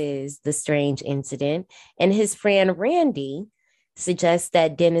notices the strange incident, and his friend Randy suggests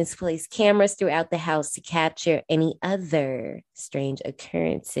that Dennis place cameras throughout the house to capture any other strange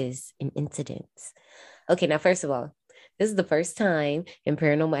occurrences and incidents. Okay, now, first of all, this is the first time in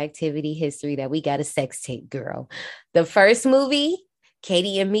Paranormal Activity history that we got a sex tape, girl. The first movie,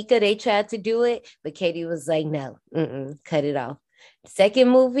 Katie and Mika, they tried to do it, but Katie was like, no, cut it off. Second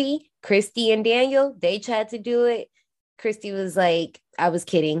movie, Christy and Daniel, they tried to do it. Christy was like, I was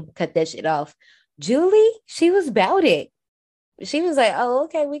kidding, cut that shit off. Julie, she was about it. She was like, oh,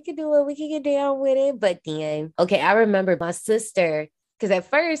 okay, we could do it. We could get down with it. But then, okay, I remember my sister, because at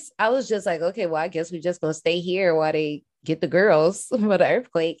first I was just like, okay, well, I guess we're just going to stay here while they get the girls for the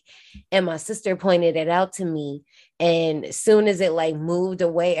earthquake. And my sister pointed it out to me. And as soon as it like moved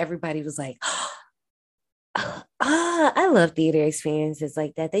away, everybody was like, I love theater experiences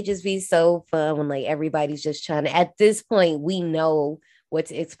like that. They just be so fun when like everybody's just trying to, at this point, we know what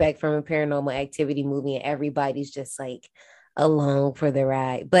to expect from a Paranormal Activity movie and everybody's just like along for the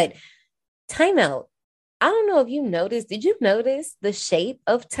ride. But time out. I don't know if you noticed, did you notice the shape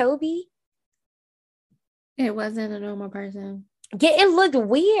of Toby? It wasn't a normal person. Yeah, it looked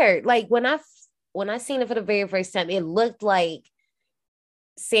weird. Like when I seen it for the very first time, it looked like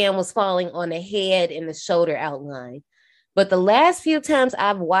Sam was falling on the head and the shoulder outline. But the last few times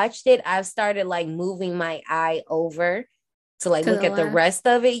I've watched it, I've started like moving my eye over to like look at the rest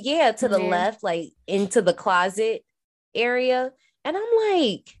of it. Yeah, to the left, like into the closet area. And I'm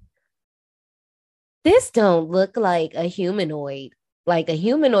like, this don't look like a humanoid. Like a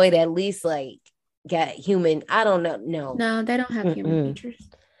humanoid at least like got human. I don't know. No, they don't have human features.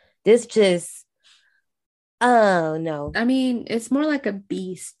 This just, oh no. I mean, it's more like a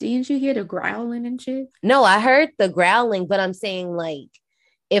beast. Didn't you hear the growling and shit? No, I heard the growling, but I'm saying like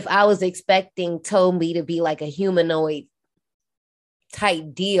if I was expecting Toby to be like a humanoid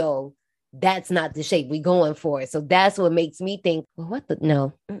type deal, that's not the shape we going for. So that's what makes me think, well, what the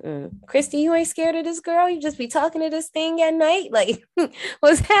no. Christy, you ain't scared of this girl? You just be talking to this thing at night? Like,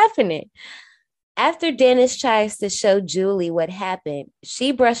 what's happening? After Dennis tries to show Julie what happened,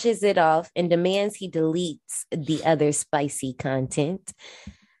 she brushes it off and demands he deletes the other spicy content.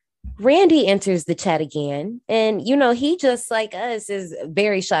 Randy enters the chat again, and he just like us is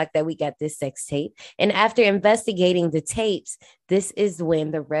very shocked that we got this sex tape. And after investigating the tapes, this is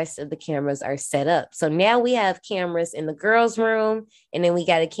when the rest of the cameras are set up. So now we have cameras in the girls' room, and then we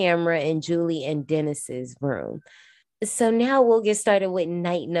got a camera in Julie and Dennis's room. So now we'll get started with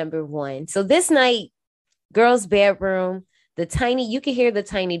night number 1. So this night, girls' bedroom, you can hear the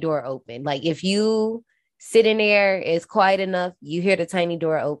tiny door open. Like if you sit in there, it's quiet enough, you hear the tiny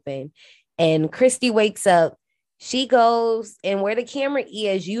door open. And Christy wakes up. She goes, and where the camera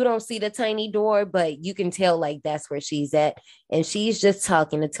is, you don't see the tiny door, but you can tell like that's where she's at. And she's just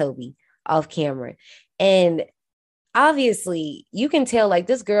talking to Toby off camera. And obviously you can tell like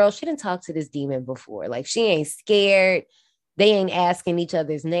this girl, she didn't talk to this demon before. Like she ain't scared. They ain't asking each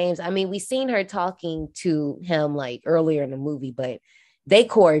other's names. I mean, we seen her talking to him like earlier in the movie, but they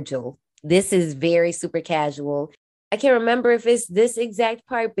cordial. This is very super casual. I can't remember if it's this exact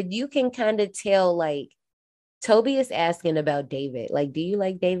part, but you can kind of tell like Toby is asking about David. Like, do you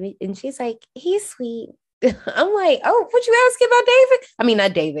like David? And she's like, he's sweet. I'm like, oh, what you asking about David? I mean,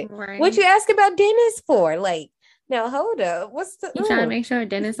 not David. Right. What you asking about Dennis for? Like, now hold up. What's the You trying to make sure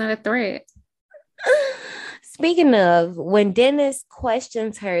Dennis not a threat? Speaking of, when Dennis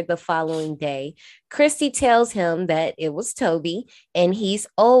questions her the following day, Christy tells him that it was Toby and he's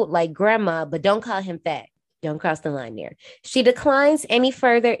old like grandma, but don't call him fat. Don't cross the line there. She declines any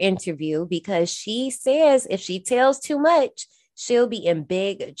further interview because she says if she tells too much, she'll be in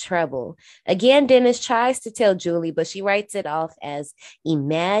big trouble. Again, Dennis tries to tell Julie, but she writes it off as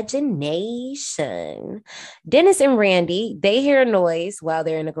imagination. Dennis and Randy, they hear a noise while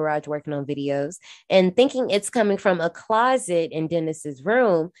they're in the garage working on videos, and thinking it's coming from a closet in Dennis's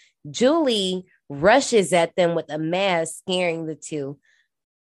room, Julie rushes at them with a mask, scaring the two.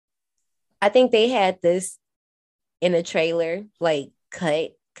 I think they had this in a trailer, like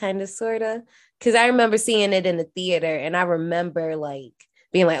cut, kind of, sort of. Because I remember seeing it in the theater and I remember like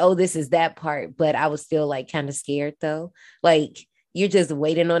being like, oh, this is that part. But I was still like kind of scared though. Like you're just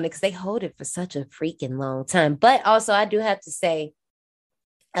waiting on it because they hold it for such a freaking long time. But also I do have to say,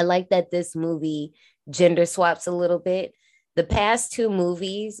 I like that this movie gender swaps a little bit. The past 2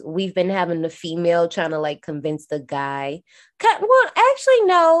 movies, we've been having the female trying to like convince the guy. Well, actually,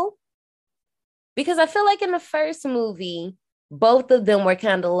 no. Because I feel like in the first movie, both of them were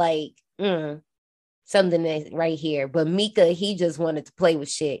kind of like, something that's right here. But Mika, he just wanted to play with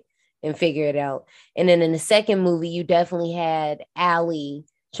shit and figure it out. And then in the second movie, you definitely had Allie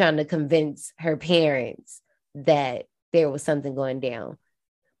trying to convince her parents that there was something going down.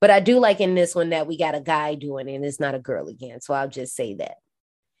 But I do like in this one that we got a guy doing it and it's not a girl again. So I'll just say that.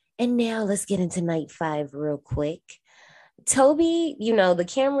 And now let's get into night 5 real quick. Toby, the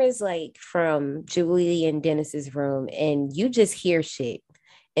camera is like from Julie and Dennis's room and you just hear shit.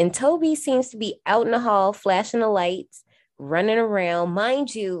 And Toby seems to be out in the hall, flashing the lights, running around.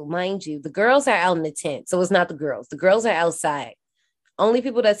 Mind you, the girls are out in the tent. So it's not the girls. The girls are outside. Only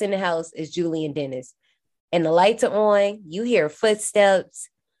people that's in the house is Julie and Dennis. And the lights are on. You hear footsteps.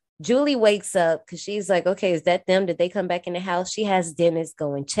 Julie wakes up because she's like, okay, is that them? Did they come back in the house? She has Dennis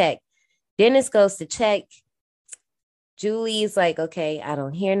go and check. Dennis goes to check. Julie's like, okay, I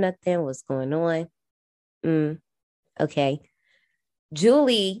don't hear nothing. What's going on? Okay.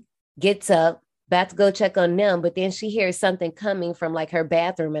 Julie gets up, about to go check on them, but then she hears something coming from like her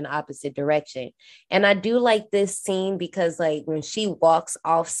bathroom in the opposite direction. And I do like this scene because like when she walks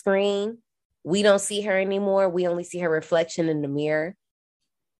off screen, we don't see her anymore. We only see her reflection in the mirror.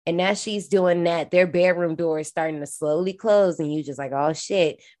 And as she's doing that, their bedroom door is starting to slowly close and you just like, oh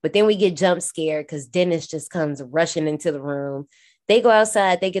shit. But then we get jump scared because Dennis just comes rushing into the room. They go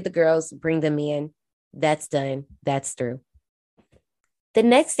outside, they get the girls, bring them in. That's done. That's through. The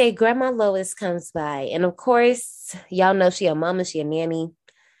next day, Grandma Lois comes by. And of course, y'all know she a mama, she a nanny.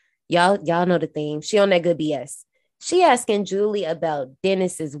 Y'all know the thing. She on that good BS. She asking Julie about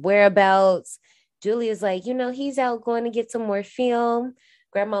Dennis's whereabouts. Julie is like, he's out going to get some more film.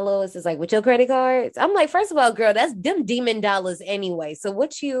 Grandma Lois is like, with your credit cards? I'm like, first of all, girl, that's them demon dollars anyway. So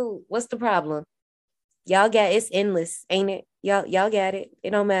what's the problem? Y'all got it's endless, ain't it? Y'all got it.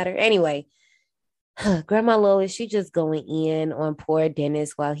 It don't matter. Anyway, Grandma Lois, she just going in on poor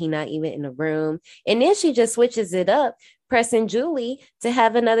Dennis while he not even in the room. And then she just switches it up, pressing Julie to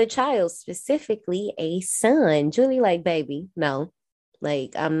have another child, specifically a son. Julie like, baby, no.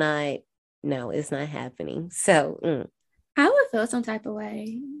 Like, I'm not, no, it's not happening. So, I would feel some type of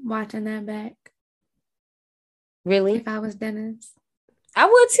way watching that back. Really? If I was Dennis. I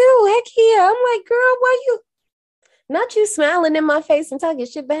would too. Heck yeah. I'm like, girl, why you, not you smiling in my face and talking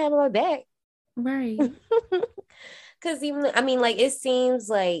shit behind my back. Right. Because even, I mean, like, it seems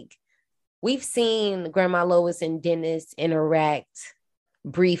like we've seen Grandma Lois and Dennis interact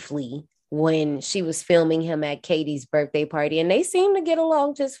briefly when she was filming him at Katie's birthday party, and they seem to get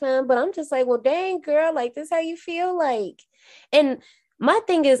along just fine. But I'm just like, well, dang, girl, like, this how you feel? Like, and my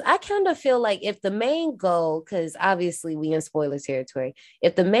thing is, I kind of feel like if the main goal, because obviously we in spoiler territory,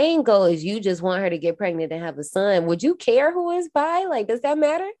 if the main goal is you just want her to get pregnant and have a son, would you care who is by? Like, does that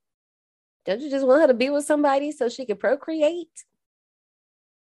matter? Don't you just want her to be with somebody so she can procreate?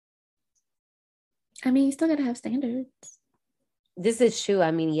 I mean, you still gotta have standards. This is true.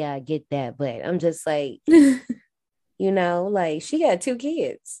 I mean, yeah, I get that. But I'm just like, you know, like, she got 2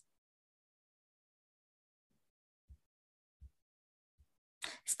 kids.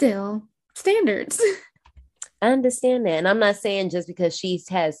 Still, standards. I understand that. And I'm not saying just because she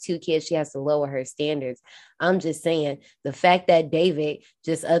has 2 kids, she has to lower her standards. I'm just saying the fact that David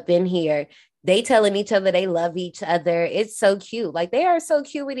just up in here, they telling each other they love each other. It's so cute. Like, they are so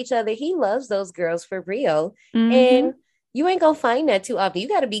cute with each other. He loves those girls for real. Mm-hmm. And you ain't gonna find that too often. You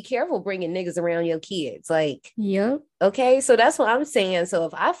got to be careful bringing niggas around your kids. Like, yep. Okay. So that's what I'm saying. So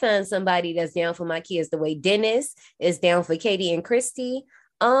if I find somebody that's down for my kids the way Dennis is down for Katie and Christy,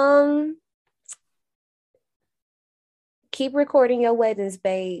 keep recording your weddings,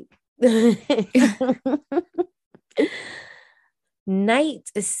 babe. Night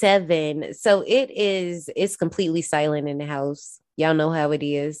 7. So it's completely silent in the house. Y'all know how it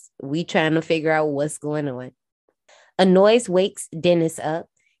is. We trying to figure out what's going on. A noise wakes Dennis up.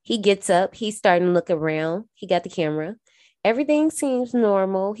 He gets up. He's starting to look around. He got the camera. Everything seems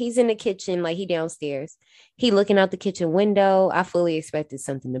normal. He's in the kitchen, like he downstairs. He looking out the kitchen window. I fully expected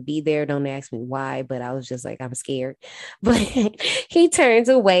something to be there. Don't ask me why, but I was just like, I'm scared. But he turns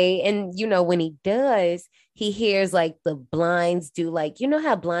away. And, you know, when he does, he hears like the blinds do, like, you know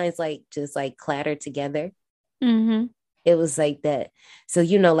how blinds like just like clatter together? Mm-hmm. It was like that. So,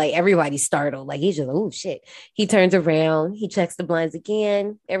 you know, like everybody's startled. Like he's just, oh shit. He turns around. He checks the blinds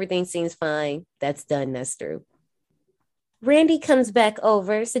again. Everything seems fine. That's done. That's through. Randy comes back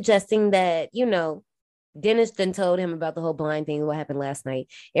over, suggesting that, you know, Dennis then told him about the whole blind thing, what happened last night.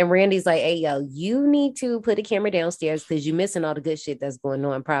 And Randy's like, hey, yo, you need to put a camera downstairs because you're missing all the good shit that's going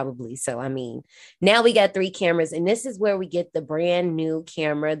on, probably. So, I mean, now we got 3 cameras. And this is where we get the brand new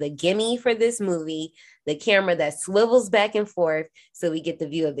camera, the gimme for this movie, the camera that swivels back and forth. So we get the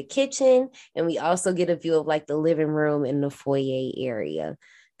view of the kitchen. And we also get a view of like the living room and the foyer area.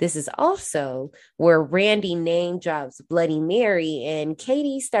 This is also where Randy name drops Bloody Mary, and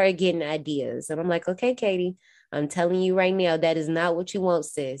Katie started getting ideas. And I'm like, okay, Katie, I'm telling you right now, that is not what you want,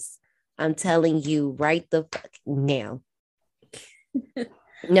 sis. I'm telling you right the fuck now.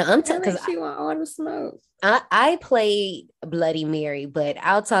 No, I'm telling you. She want all the smoke. I played Bloody Mary, but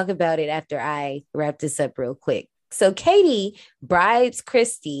I'll talk about it after I wrap this up real quick. So Katie bribes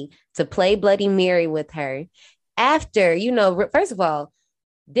Christy to play Bloody Mary with her after, you know, first of all,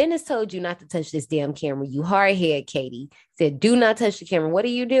 Dennis told you not to touch this damn camera. You hardhead, Katie. Said, do not touch the camera. What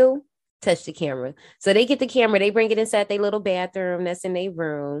do? Touch the camera. So they get the camera. They bring it inside their little bathroom that's in their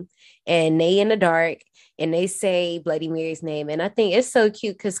room. And they in the dark. And they say Bloody Mary's name. And I think it's so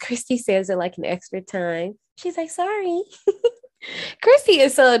cute because Christy says it like an extra time. She's like, sorry. Christy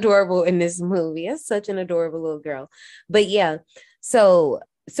is so adorable in this movie. It's such an adorable little girl. But yeah, so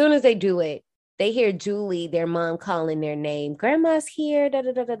as soon as they do it, they hear Julie, their mom, calling their name. Grandma's here, da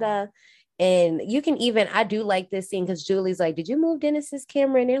da da da da. And you can even, I do like this scene because Julie's like, did you move Dennis's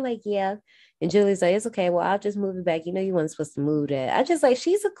camera? And they're like, yeah. And Julie's like, it's okay. Well, I'll just move it back. You know, you weren't supposed to move that. I just like,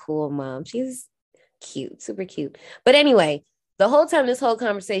 she's a cool mom. She's cute, super cute. But anyway, the whole time this whole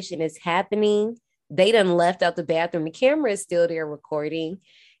conversation is happening, they done left out the bathroom. The camera is still there recording.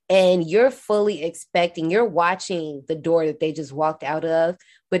 And you're fully expecting, you're watching the door that they just walked out of,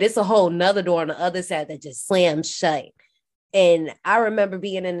 but it's a whole nother door on the other side that just slammed shut. And I remember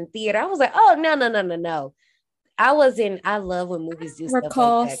being in the theater. I was like, oh, no. I love when movies do stuff like that.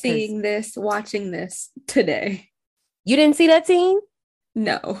 Recall seeing this, watching this today. You didn't see that scene?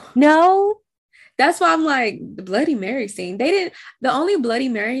 No. That's why I'm like, the Bloody Mary scene. The only Bloody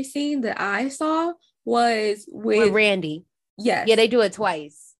Mary scene that I saw was with Randy. Yes. Yeah, they do it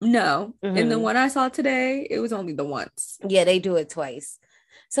twice. No. And the one I saw today, it was only the once. Yeah, they do it twice.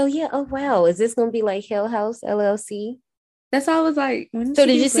 So yeah, oh wow. Is this gonna be like Hill House LLC? That's all I was like. When so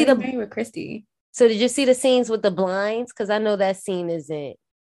did you see the with Christy? So did you see the scenes with the blinds? Because I know that scene isn't.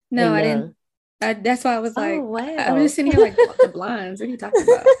 No, I didn't. That's why I was like, wow. I was just sitting here like, what, the blinds? What are you talking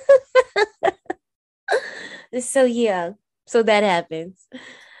about? So yeah, so that happens.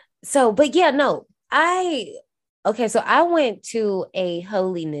 So, but yeah, no, so I went to a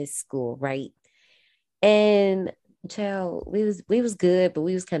holiness school, right? And child, we was good, but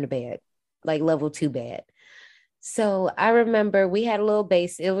we was kind of bad, like level 2 bad. So I remember we had a little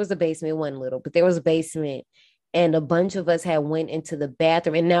base. It was a basement, one little, but there was a basement, and a bunch of us had went into the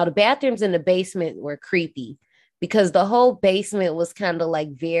bathroom. And now the bathrooms in the basement were creepy because the whole basement was kind of like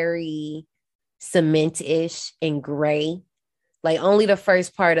very cement-ish and gray. Like only the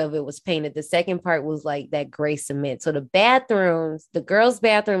first part of it was painted. The second part was like that gray cement. So the bathrooms, the girls'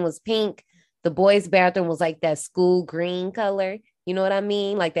 bathroom was pink. The boys' bathroom was like that school green color. You know what I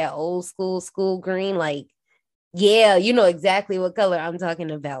mean? Like that old school green. Like, yeah, you know exactly what color I'm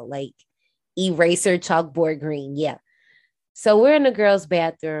talking about. Like eraser chalkboard green. Yeah. So we're in the girls'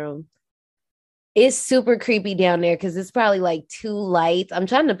 bathroom. It's super creepy down there because it's probably like 2 lights. I'm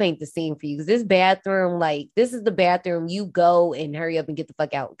trying to paint the scene for you because this bathroom, like, this is the bathroom you go and hurry up and get the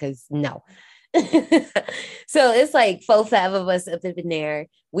fuck out because no. So it's like 4-5 of us up in there.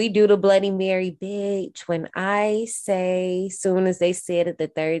 We do the Bloody Mary, bitch. When I say, soon as they said it the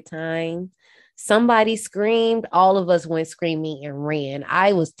third time, somebody screamed. All of us went screaming and ran.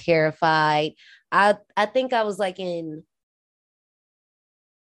 I was terrified. I think I was like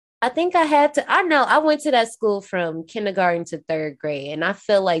I went to that school from kindergarten to 3rd grade, and I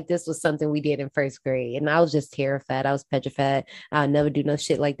feel like this was something we did in 1st grade, and I was just terrified. I was petrified. I'll never do no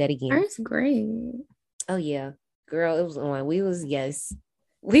shit like that again. 1st grade. Oh yeah, girl, it was on. We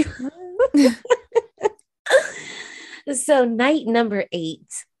So night number 8,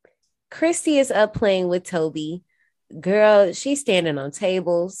 Christy is up playing with Toby. Girl, she's standing on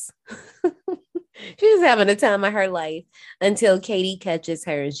tables. She's having the time of her life until Katie catches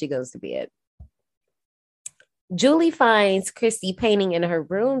her and she goes to bed. Julie finds Christy painting in her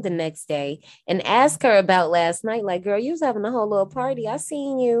room the next day and asks her about last night. Like, girl, you was having a whole little party. I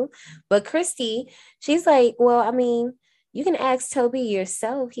seen you. But Christy, she's like, well, I mean, you can ask Toby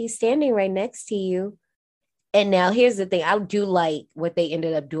yourself. He's standing right next to you. And now here's the thing. I do like what they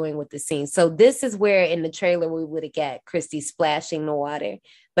ended up doing with the scene. So this is where in the trailer we would have got Christy splashing the water.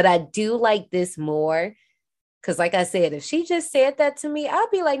 But I do like this more. Because like I said, if she just said that to me, I'll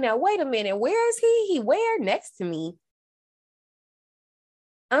be like, now, wait a minute. Where is he? He where? Next to me.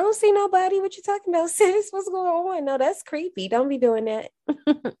 I don't see nobody. What you talking about, sis? What's going on? No, that's creepy. Don't be doing that.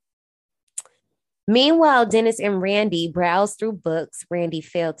 Meanwhile, Dennis and Randy browse through books. Randy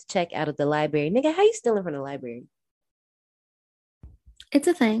failed to check out of the library. Nigga, how you stealing from the library? It's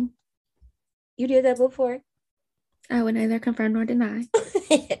a thing. You did that before? I would neither confirm nor deny.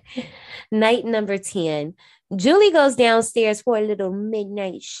 Night number 10. Julie goes downstairs for a little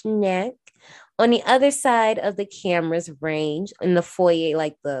midnight snack. On the other side of the camera's range, in the foyer,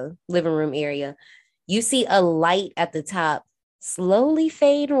 like the living room area, you see a light at the top slowly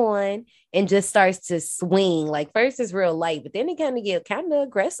fade on and just starts to swing. Like first it's real light, but then it kind of get kind of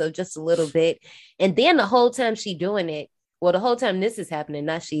aggressive just a little bit. And then the whole time she doing it, well, the whole time this is happening,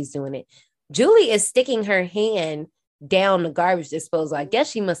 not she's doing it, Julie is sticking her hand down the garbage disposal. I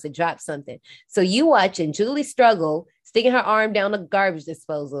guess she must have dropped something. So you watching Julie struggle, sticking her arm down the garbage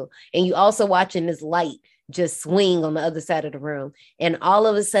disposal, and you also watching this light just swing on the other side of the room. And all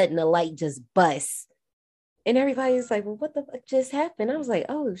of a sudden the light just busts. And everybody's like, well, what the fuck just happened? I was like,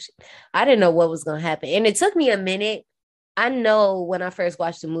 oh, shit. I didn't know what was going to happen. And it took me a minute. I know when I first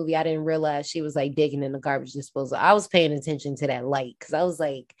watched the movie, I didn't realize she was like digging in the garbage disposal. I was paying attention to that light because I was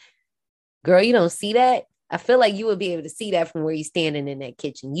like, girl, you don't see that? I feel like you would be able to see that from where you're standing in that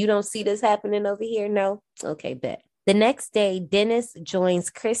kitchen. You don't see this happening over here? No? Okay, bet. The next day, Dennis joins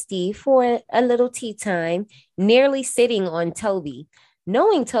Christy for a little tea time, nearly sitting on Toby.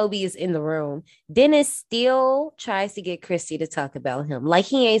 Knowing Toby is in the room, Dennis still tries to get Christy to talk about him. Like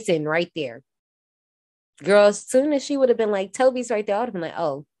he ain't sitting right there. Girl, as soon as she would have been like, Toby's right there, I would have been like,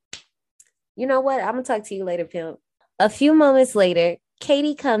 oh, you know what? I'm going to talk to you later, pimp. A few moments later,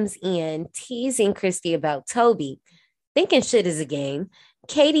 Katie comes in, teasing Christy about Toby. Thinking shit is a game,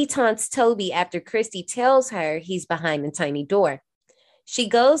 Katie taunts Toby after Christy tells her he's behind the tiny door. She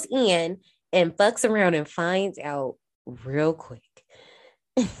goes in and fucks around and finds out real quick.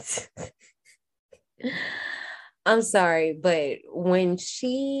 I'm sorry, but when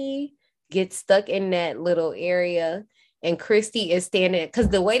she gets stuck in that little area. And Christy is standing, because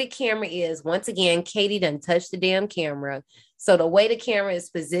the way the camera is, once again, Katie done touched the damn camera. So the way the camera is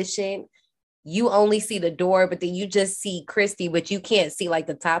positioned, you only see the door, but then you just see Christy, but you can't see like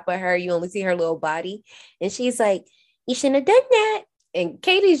the top of her. You only see her little body. And she's like, you shouldn't have done that. And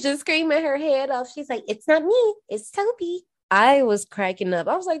Katie's just screaming her head off. She's like, it's not me, it's Toby. I was cracking up.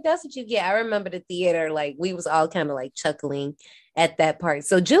 I was like, that's what you get. I remember the theater, like we was all kind of like chuckling at that part.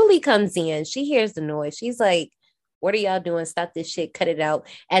 So Julie comes in, she hears the noise. She's like, what are y'all doing? Stop this shit. Cut it out.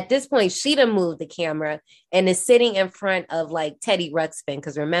 At this point, she done moved the camera and is sitting in front of like Teddy Ruxpin.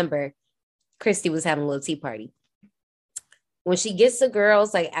 Because remember, Christy was having a little tea party. When she gets the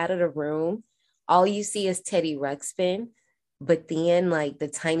girls like out of the room, all you see is Teddy Ruxpin. But then like the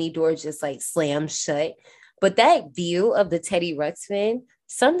tiny door just like slams shut. But that view of the Teddy Ruxpin,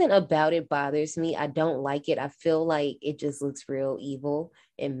 something about it bothers me. I don't like it. I feel like it just looks real evil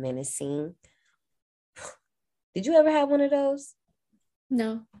and menacing. Did you ever have one of those?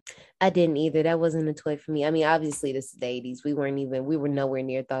 No. I didn't either. That wasn't a toy for me. I mean, obviously this is the 80s. We were nowhere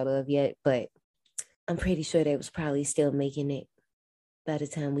near thought of yet, but I'm pretty sure they was probably still making it by the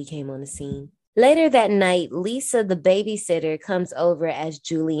time we came on the scene. Later that night, Lisa, the babysitter, comes over as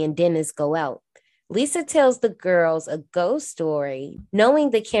Julie and Dennis go out. Lisa tells the girls a ghost story.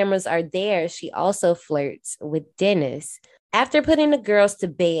 Knowing the cameras are there, she also flirts with Dennis. After putting the girls to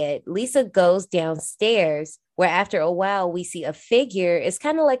bed, Lisa goes downstairs, where after a while we see a figure. It's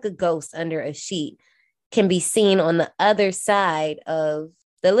kind of like a ghost under a sheet, can be seen on the other side of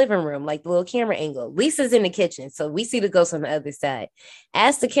the living room, like the little camera angle. Lisa's in the kitchen, so we see the ghost on the other side.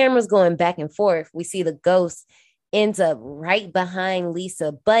 As the camera's going back and forth, we see the ghost ends up right behind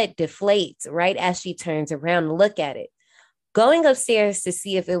Lisa, but deflates right as she turns around to look at it. Going upstairs to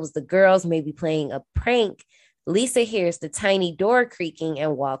see if it was the girls maybe playing a prank, Lisa hears the tiny door creaking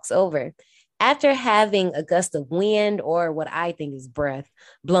and walks over. After having a gust of wind, or what I think is breath,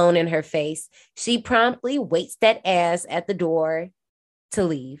 blown in her face, she promptly waits that ass at the door to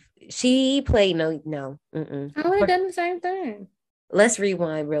leave. She played no. I would have done the same thing. Let's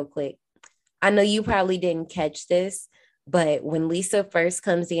rewind real quick. I know you probably didn't catch this, but when Lisa first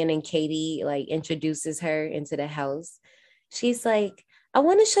comes in and Katie like introduces her into the house, she's like, I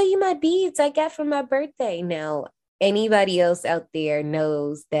want to show you my beads I got for my birthday. Now, anybody else out there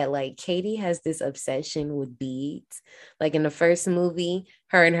knows that like Katie has this obsession with beads. Like in the first movie,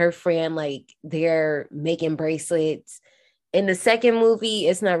 her and her friend, like they're making bracelets. In the second movie,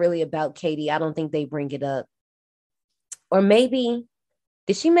 it's not really about Katie. I don't think they bring it up. Or maybe,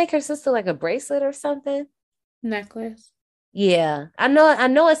 did she make her sister like a bracelet or something? Necklace. Yeah, I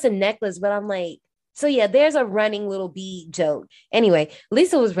know it's a necklace, but I'm like, so yeah, there's a running little bead joke. Anyway,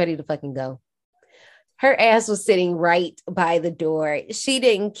 Lisa was ready to fucking go. Her ass was sitting right by the door. She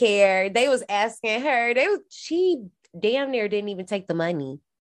didn't care. They was asking her. She damn near didn't even take the money.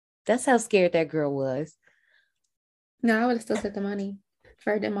 That's how scared that girl was. No, I would have still took the money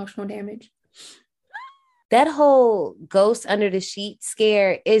for the emotional damage. That whole ghost under the sheet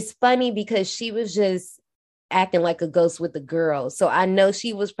scare is funny because she was just acting like a ghost with the girl. So I know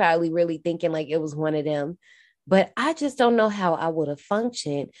she was probably really thinking like it was one of them. But I just don't know how I would have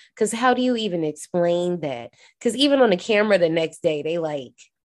functioned. Because how do you even explain that? Because even on the camera the next day, they like,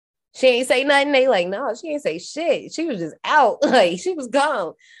 she ain't say nothing. They like, no, she ain't say shit. She was just out. Like, she was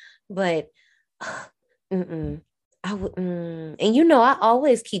gone. But, and you know, I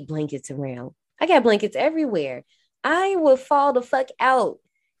always keep blankets around. I got blankets everywhere. I would fall the fuck out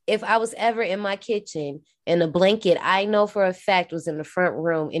if I was ever in my kitchen and a blanket I know for a fact was in the front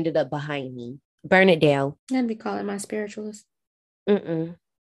room ended up behind me. Burn it down. I'd be calling my spiritualist.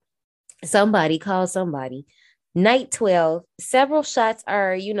 Somebody call somebody. Night 12. Several shots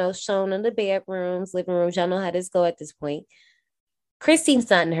are, shown in the bedrooms, living rooms. Y'all know how this go at this point.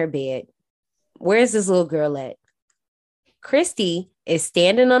 Christine's not in her bed. Where's this little girl at? Christy is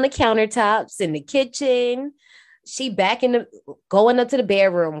standing on the countertops in the kitchen. She going up to the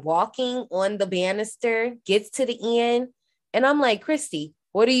bedroom, walking on the banister, gets to the end. And I'm like, Christy,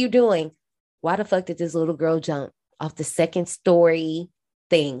 what are you doing? Why the fuck did this little girl jump off the second story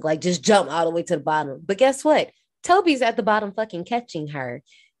thing? Like just jump all the way to the bottom. But guess what? Toby's at the bottom fucking catching her.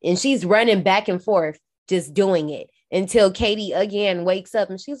 And she's running back and forth, just doing it until Katie again wakes up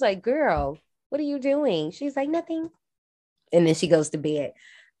and she's like, girl, what are you doing? She's like, nothing. And then she goes to bed.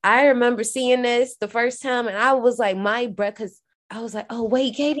 I remember seeing this the first time and I was like, my breath, because I was like, oh,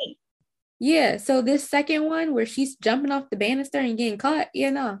 wait, Katie. Yeah, so this second one where she's jumping off the banister and getting caught,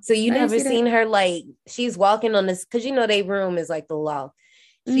 no. So you never seen her like, she's walking on this, because their room is like the loft.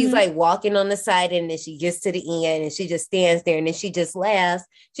 She's like walking on the side, and then she gets to the end and she just stands there, and then she just laughs.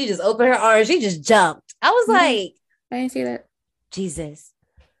 She just opened her arms. She just jumped. I was like, I didn't see that. Jesus.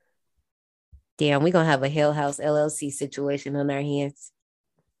 Damn, we're going to have a Hill House LLC situation on our hands.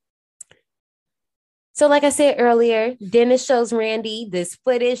 So like I said earlier, Dennis shows Randy this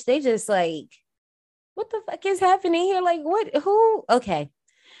footage. They just like, what the fuck is happening here? Like, what? Who? Okay.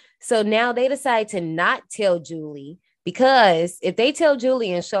 So now they decide to not tell Julie, because if they tell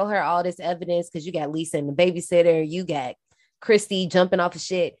Julie and show her all this evidence, because you got Lisa and the babysitter, you got Christy jumping off of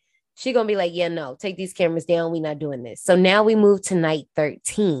shit, she gonna be like, yeah, no, take these cameras down. We not doing this. So now we move to night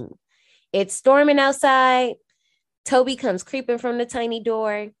 13. It's storming outside. Toby comes creeping from the tiny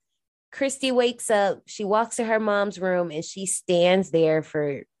door. Christy wakes up. She walks to her mom's room and she stands there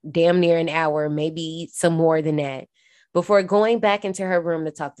for damn near an hour, maybe some more than that, before going back into her room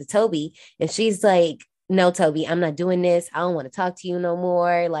to talk to Toby. And she's like, no, Toby, I'm not doing this. I don't want to talk to you no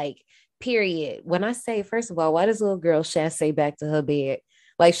more. Like, period. When I say, first of all, why does little girl chasse back to her bed?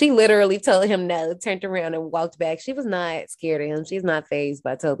 Like, she literally told him no, turned around and walked back. She was not scared of him. She's not fazed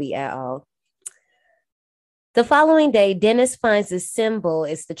by Toby at all. The following day, Dennis finds the symbol.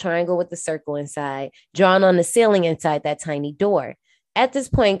 It's the triangle with the circle inside, drawn on the ceiling inside that tiny door. At this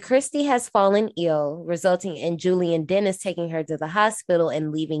point, Christy has fallen ill, resulting in Julie and Dennis taking her to the hospital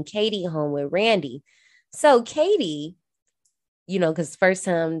and leaving Katie home with Randy. So Katie, because first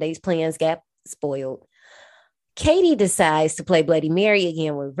time these plans got spoiled, Katie decides to play Bloody Mary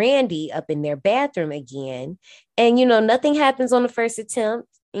again with Randy up in their bathroom again. And, nothing happens on the first attempt.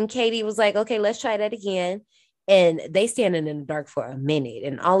 And Katie was like, okay, let's try that again. And they standing in the dark for a minute.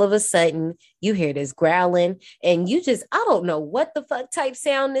 And all of a sudden, you hear this growling. And I don't know what the fuck type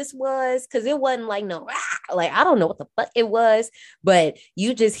sound this was. Because it wasn't like no, like, I don't know what the fuck it was. But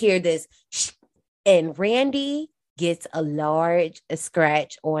you just hear this. And Randy gets a large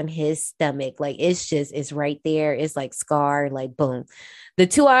scratch on his stomach. Like, it's right there. It's like scar, like boom. The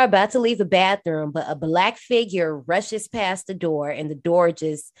two are about to leave the bathroom, but a black figure rushes past the door and the door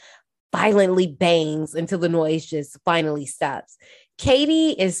just violently bangs until the noise just finally stops.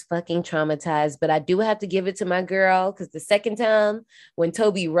 Katie is fucking traumatized, but I do have to give it to my girl, because the second time when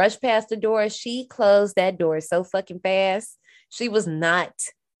Toby rushed past the door, she closed that door so fucking fast. She was not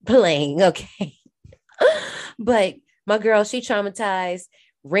playing, okay? But my girl, she traumatized.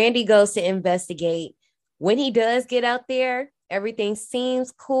 Randy goes to investigate. When he does get out there, everything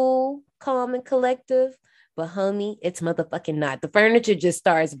seems cool, calm, and collective. But homie, it's motherfucking not. The furniture just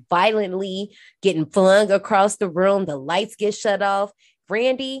starts violently getting flung across the room. The lights get shut off.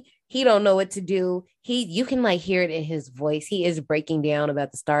 Randy, he don't know what to do. You can like hear it in his voice. He is breaking down,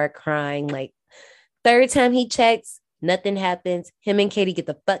 about to start crying. Like, third time he checks, nothing happens. Him and Katie get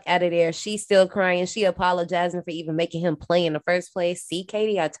the fuck out of there. She's still crying. She apologizing for even making him play in the first place. See,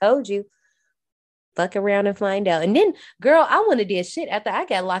 Katie, I told you. Fuck around and find out. And then, girl, I wouldn't have did shit after I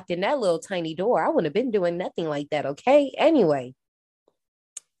got locked in that little tiny door. I wouldn't have been doing nothing like that, okay? Anyway,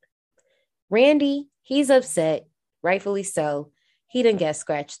 Randy, he's upset, rightfully so. He done got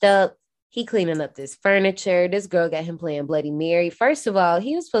scratched up. He cleaning up this furniture. This girl got him playing Bloody Mary. First of all,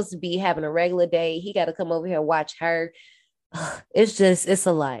 he was supposed to be having a regular day. He got to come over here and watch her. It's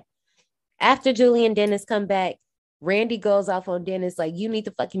a lot. After Julie and Dennis come back, Randy goes off on Dennis like, you need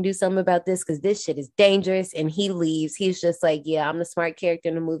to fucking do something about this because this shit is dangerous. And he leaves. He's just like, yeah, I'm the smart character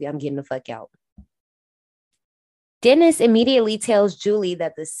in the movie. I'm getting the fuck out. Dennis immediately tells Julie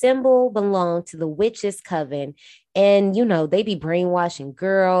that the symbol belonged to the witch's coven. And, they be brainwashing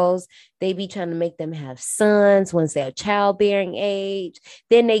girls. They be trying to make them have sons once they're childbearing age.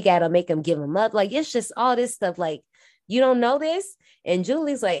 Then they got to make them give them up. Like, it's just all this stuff. Like, you don't know this? And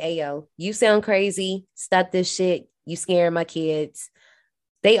Julie's like, hey, yo, you sound crazy. Stop this shit. You scaring my kids.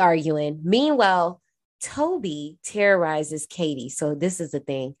 They arguing. Meanwhile, Toby terrorizes Katie. So this is the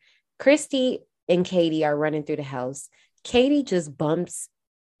thing. Christy and Katie are running through the house. Katie just bumps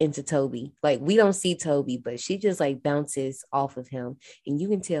into Toby. Like, we don't see Toby, but she just like bounces off of him. And you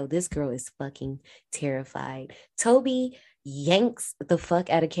can tell this girl is fucking terrified. Toby yanks the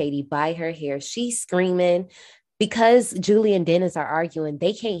fuck out of Katie by her hair. She's screaming. Because Julie and Dennis are arguing,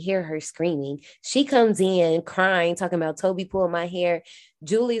 they can't hear her screaming. She comes in crying, talking about Toby pulling my hair.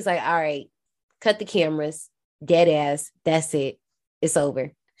 Julie's like, all right, cut the cameras. Dead ass. That's it. It's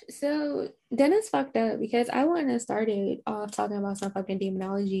over. So Dennis fucked up because I wouldn't have started off talking about some fucking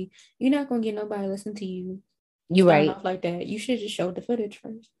demonology. You're not going to get nobody to listen to you. You're right. Off like that. You should just show the footage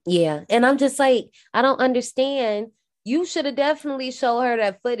first. Yeah. And I'm just like, I don't understand. You should have definitely showed her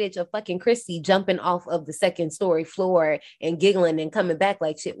that footage of fucking Christy jumping off of the second story floor and giggling and coming back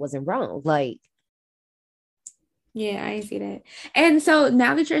like shit wasn't wrong. Like, Yeah, I see that. And so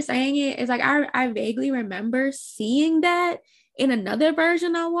now that you're saying it, it's like I vaguely remember seeing that in another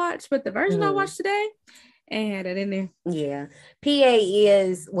version I watched, but the version I watched today ain't had it in there. Yeah. PA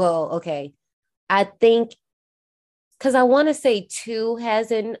is, well, okay. I think, because I want to say 2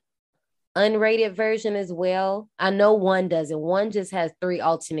 has an unrated version as well. I know 1 doesn't. 1 just has 3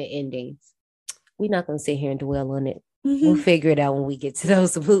 alternate endings. We're not going to sit here and dwell on it. We'll figure it out when we get to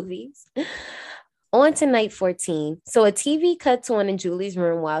those movies. On to night 14. So a TV cuts on in Julie's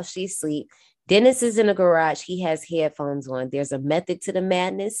room while she's asleep. Dennis is in the garage. He has headphones on. There's a method to the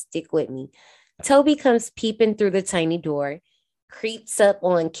madness. Stick with me. Toby comes peeping through the tiny door, creeps up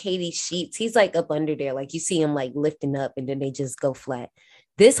on Katie's sheets. He's like up under there. Like you see him like lifting up and then they just go flat.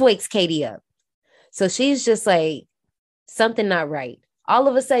 This wakes Katie up. So she's just like, something not right. All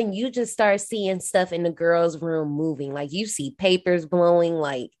of a sudden, you just start seeing stuff in the girls' room moving. Like you see papers blowing,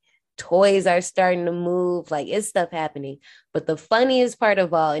 like toys are starting to move, like it's stuff happening. But the funniest part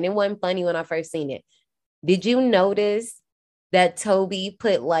of all, and it wasn't funny when I first seen it, did you notice that Toby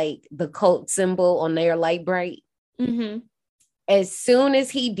put like the cult symbol on their light bright? As soon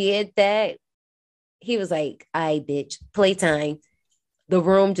as he did that, he was like, "All right, bitch, playtime." The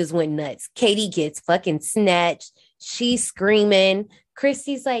room just went nuts. Katie gets fucking snatched. She's screaming.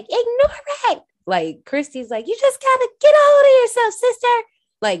 Christy's like, "Ignore it." Like, Christy's like, "You just gotta get a hold of yourself, sister."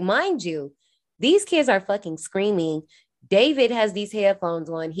 Like, mind you, these kids are fucking screaming. David has these headphones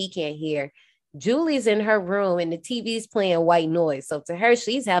on. He can't hear. Julie's in her room and the TV's playing white noise. So to her,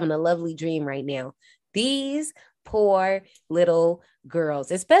 she's having a lovely dream right now. These poor little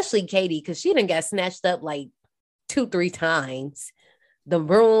girls, especially Katie, because she done got snatched up like 2-3 times. The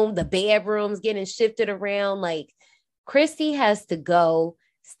bedroom's getting shifted around. Like, Christy has to go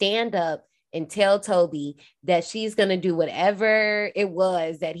stand up and tell Toby that she's going to do whatever it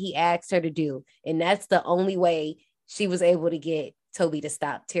was that he asked her to do. And that's the only way she was able to get Toby to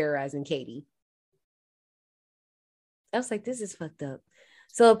stop terrorizing Katie. I was like, this is fucked up.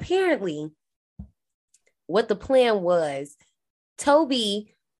 So apparently what the plan was,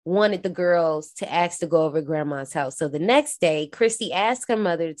 Toby wanted the girls to ask to go over to grandma's house. So the next day, Christy asked her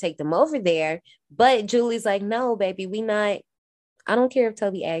mother to take them over there. But Julie's like, "No, baby, I don't care if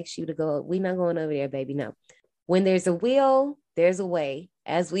Toby asks you to go. We're not going over there, baby. No." When there's a will, there's a way.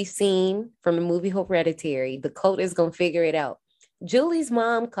 As we've seen from the movie Hereditary, the cult is going to figure it out. Julie's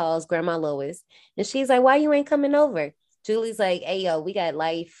mom calls Grandma Lois and she's like, "Why you ain't coming over?" Julie's like, "Hey, yo, we got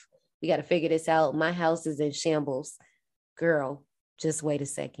life. We got to figure this out. My house is in shambles." Girl, just wait a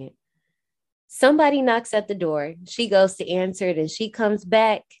second. Somebody knocks at the door. She goes to answer it and she comes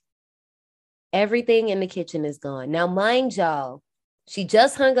back. Everything in the kitchen is gone. Now, mind y'all, she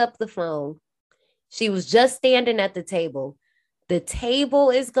just hung up the phone. She was just standing at the table. The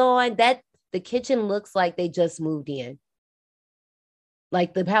table is gone. The kitchen looks like they just moved in.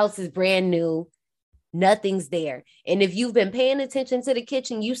 Like the house is brand new. Nothing's there. And if you've been paying attention to the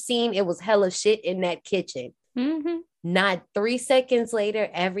kitchen, you've seen it was hella shit in that kitchen. Not 3 seconds later,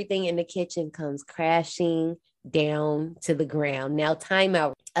 everything in the kitchen comes crashing down to the ground. Now, time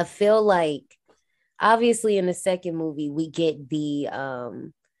out. I feel like, obviously, in the second movie, we get the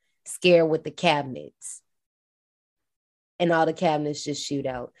scare with the cabinets. And all the cabinets just shoot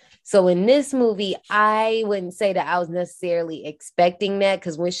out. So in this movie, I wouldn't say that I was necessarily expecting that.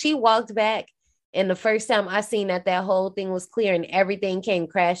 Because when she walked back, and the first time I seen that whole thing was clear and everything came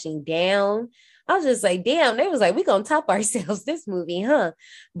crashing down, I was just like, damn, they was like, we gonna top ourselves this movie, huh?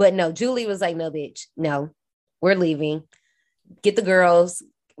 But no, Julie was like, "No, bitch, no, we're leaving. Get the girls,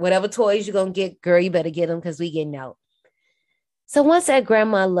 whatever toys you're gonna get, girl, you better get them because we getting out." So once at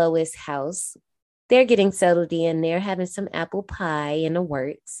Grandma Lois' house, they're getting settled in. They're having some apple pie in the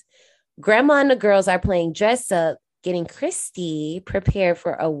works. Grandma and the girls are playing dress up, getting Christy prepared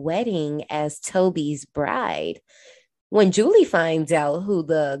for a wedding as Toby's bride. When Julie finds out who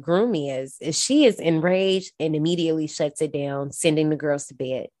the groom is, she is enraged and immediately shuts it down, sending the girls to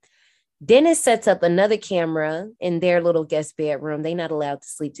bed. Dennis sets up another camera in their little guest bedroom. They're not allowed to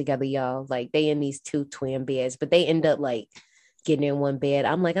sleep together, y'all. Like, they in these 2 twin beds, but they end up like getting in one bed.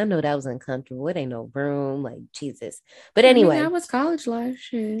 I'm like, I know that was uncomfortable. It ain't no room, like, Jesus. But anyway, that was college life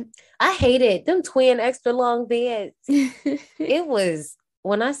shit. I hated them twin extra long beds. It was,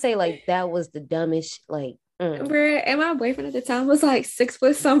 when I say like that was the dumbest, like, And my boyfriend at the time was like 6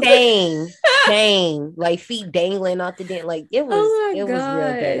 foot something. Dang, like feet dangling off the dent. Like it was, was real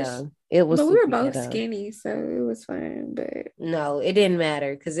ghetto. It was. But we were both skinny, so it was fine. But no, it didn't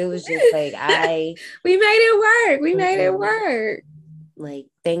matter because it was just like we made it work. We made it work. Like,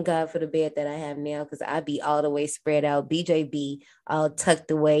 thank God for the bed that I have now because I'd be all the way spread out. BJ be all tucked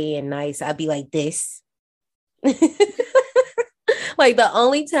away and nice. I'd be like this. Like the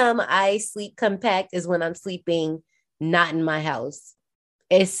only time I sleep compact is when I'm sleeping not in my house.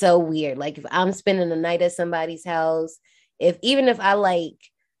 It's so weird. Like if I'm spending the night at somebody's house, even if I like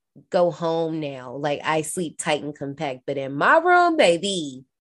go home now, like I sleep tight and compact. But in my room, baby,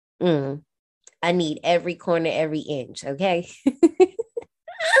 I need every corner, every inch. Okay.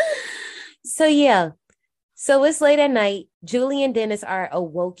 So yeah. So it's late at night. Julie and Dennis are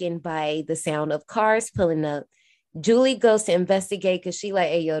awoken by the sound of cars pulling up. Julie goes to investigate because she like,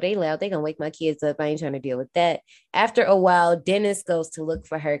 hey, yo, they loud. They gonna wake my kids up. I ain't trying to deal with that. After a while, Dennis goes to look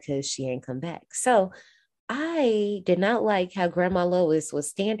for her because she ain't come back. So I did not like how Grandma Lois was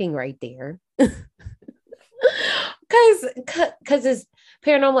standing right there. Because this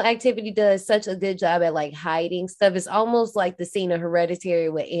Paranormal Activity does such a good job at like hiding stuff. It's almost like the scene of Hereditary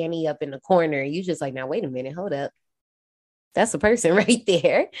with Annie up in the corner. You just like, now wait a minute, hold up. That's a person right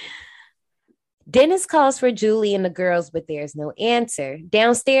there. Dennis calls for Julie and the girls, but there's no answer.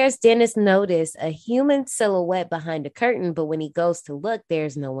 Downstairs, Dennis noticed a human silhouette behind the curtain, but when he goes to look,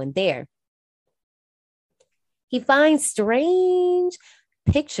 there's no one there. He finds strange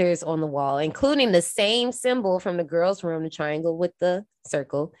pictures on the wall, including the same symbol from the girls' room, the triangle with the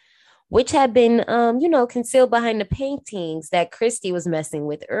circle, which had been, concealed behind the paintings that Christy was messing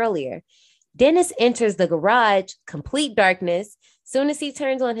with earlier. Dennis enters the garage, complete darkness. Soon as he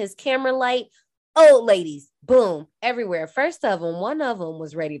turns on his camera light, old ladies, boom, everywhere. First of them, one of them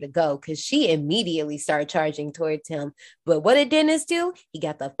was ready to go because she immediately started charging towards him. But what did Dennis do? He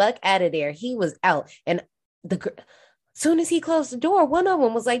got the fuck out of there. He was out. And soon as he closed the door, one of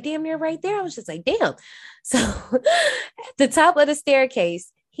them was like, damn near right there. I was just like, damn. So at the top of the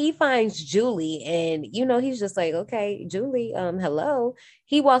staircase, he finds Julie and, he's just like, okay, Julie, hello.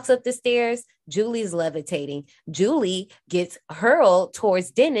 He walks up the stairs. Julie's levitating. Julie gets hurled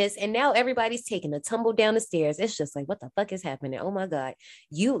towards Dennis. And now everybody's taking a tumble down the stairs. It's just like, what the fuck is happening? Oh my God.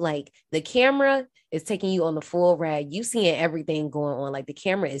 You like the camera is taking you on the full ride. You seeing everything going on. Like the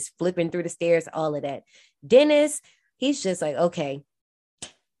camera is flipping through the stairs, all of that. Dennis, he's just like, okay,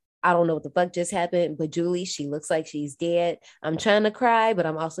 I don't know what the fuck just happened, but Julie, she looks like she's dead. I'm trying to cry, but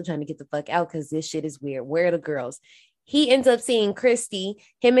I'm also trying to get the fuck out because this shit is weird. Where are the girls? He ends up seeing Christy.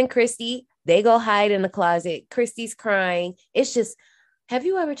 Him and Christy, they go hide in the closet. Christy's crying. It's just, have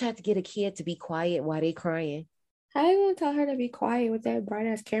you ever tried to get a kid to be quiet while they crying? How you gonna tell her to be quiet with that bright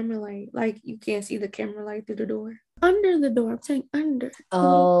ass camera light? Like you can't see the camera light through the door. Under the door. I'm saying under.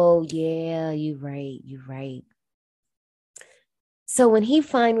 Oh, yeah, you're right. So when he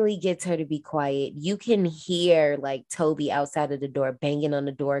finally gets her to be quiet, you can hear like Toby outside of the door, banging on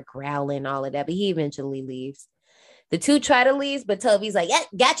the door, growling, all of that. But he eventually leaves. The two try to leave, but Toby's like, yeah,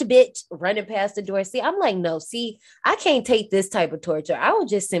 gotcha, bitch, running past the door. See, I'm like, no, I can't take this type of torture. I will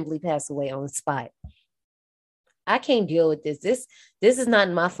just simply pass away on the spot. I can't deal with this. This is not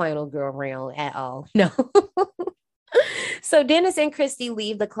my final girl round at all. No. So Dennis and Christy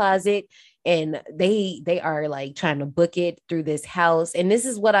leave the closet and they are like trying to book it through this house. And this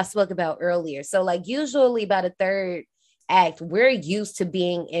is what I spoke about earlier. So like usually by the third act, we're used to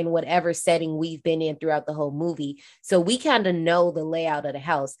being in whatever setting we've been in throughout the whole movie. So we kind of know the layout of the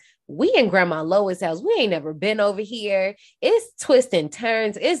house. We in Grandma Lois' house. We ain't never been over here. It's twists and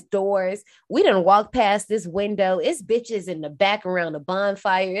turns. It's doors. We done walk past this window. It's bitches in the back around the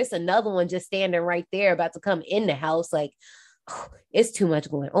bonfire. It's another one just standing right there about to come in the house. Like, oh, it's too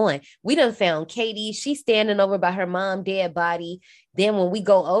much going on. We done found Katie. She's standing over by her mom dead body. Then when we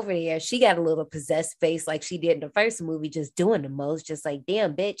go over there, she got a little possessed face like she did in the first movie, just doing the most, just like,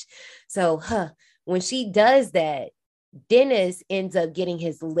 damn, bitch. So when she does that, Dennis ends up getting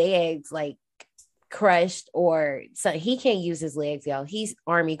his legs like crushed, or so he can't use his legs, y'all. He's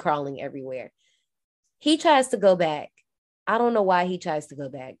army crawling everywhere. He tries to go back. I don't know why he tries to go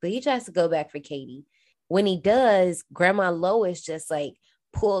back, but he tries to go back for Katie. When he does, Grandma Lois just like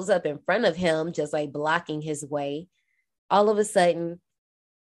pulls up in front of him, just like blocking his way. All of a sudden,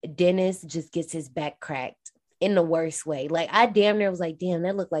 Dennis just gets his back cracked in the worst way. Like I damn near was like, damn,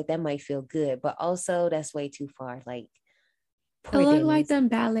 that looked like that might feel good, but also that's way too far. Like, it looked like them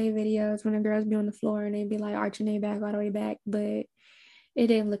ballet videos when the girls be on the floor and they be like arching their back all the way back, but it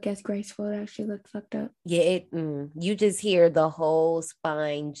didn't look as graceful. It actually looked fucked up. Yeah, you just hear the whole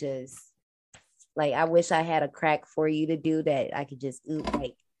spine just like, I wish I had a crack for you to do that. I could just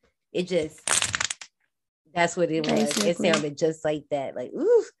like it just, that's what it was. Basically. It sounded just like that. Like,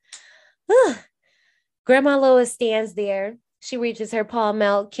 ooh. Grandma Lois stands there. She reaches her palm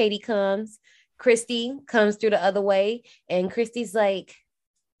out. Katie comes. Christy comes through the other way. And Christy's like,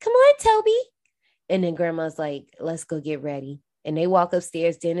 come on, Toby. And then Grandma's like, let's go get ready. And they walk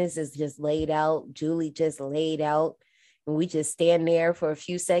upstairs. Dennis is just laid out. Julie just laid out. And we just stand there for a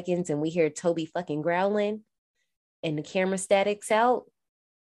few seconds and we hear Toby fucking growling and the camera statics out.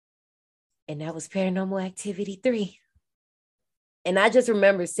 And that was Paranormal Activity 3. And I just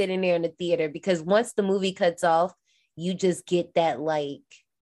remember sitting there in the theater because once the movie cuts off, you just get that like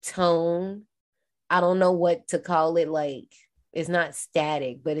tone. I don't know what to call it. Like, it's not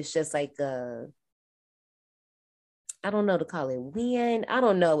static, but it's just like I don't know to call it wind. I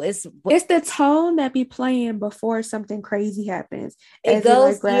don't know. It's the tone that be playing before something crazy happens. It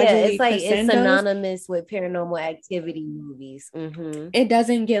goes, it's like it's synonymous with Paranormal Activity movies. Mm-hmm. It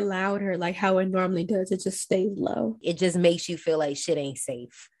doesn't get louder like how it normally does. It just stays low. It just makes you feel like shit ain't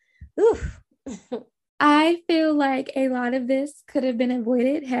safe. Oof. I feel like a lot of this could have been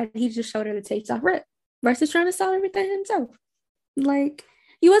avoided had he just showed her the tapes off rip versus trying to solve everything himself. Like,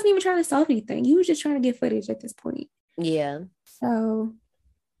 he wasn't even trying to solve anything. He was just trying to get footage at this point. Yeah. So,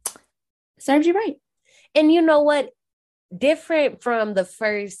 serves you right. And you know what? Different from the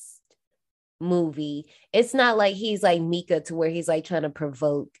first movie, it's not like he's like Mika to where he's like trying to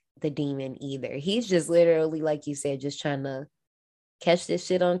provoke the demon either. He's just literally, like you said, just trying to catch this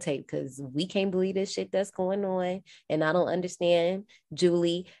shit on tape because we can't believe this shit that's going on. And I don't understand,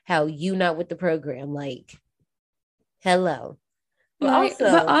 Julie, how you not with the program. Like, hello.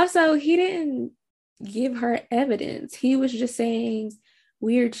 But also, he didn't give her evidence. He was just saying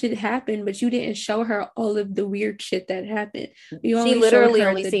weird shit happened, but you didn't show her all of the weird shit that happened. She literally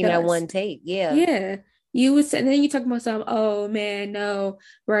only seen that one tape. Yeah. You was, and then you talk about some, oh man, no,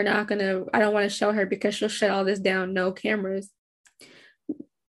 I don't want to show her because she'll shut all this down. No cameras.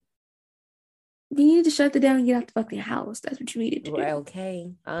 You need to shut it down and get out the fucking house. That's what you needed to do.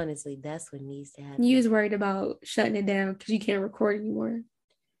 Okay. Honestly, that's what needs to happen. You was worried about shutting it down because you can't record anymore.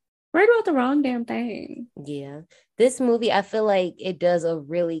 Worried about the wrong damn thing. Yeah. This movie, I feel like it does a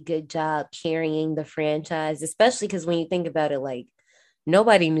really good job carrying the franchise, especially because when you think about it, like,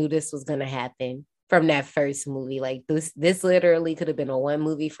 nobody knew this was going to happen from that first movie. Like, this literally could have been a one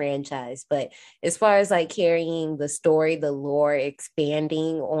movie franchise. But as far as like carrying the story, the lore,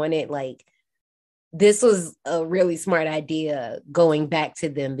 expanding on it, like, this was a really smart idea going back to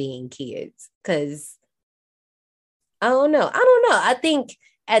them being kids. Because I don't know. I think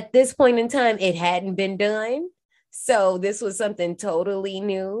at this point in time, it hadn't been done. So this was something totally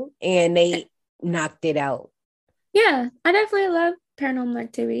new and they knocked it out. Yeah, I definitely love Paranormal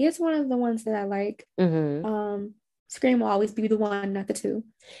Activity. It's one of the ones that I like. Mm-hmm. Scream will always be the one, not the two.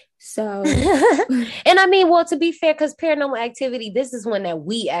 So, and I mean, well, to be fair, because Paranormal Activity, this is one that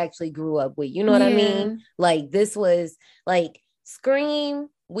we actually grew up with. You know what I mean? Like, this was like Scream.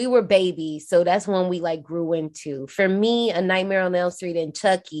 We were babies, so that's when we like grew into. For me, A Nightmare on Elm Street and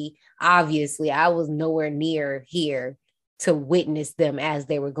Chucky, obviously, I was nowhere near here to witness them as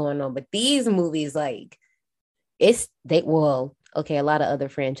they were going on. But these movies, like, a lot of other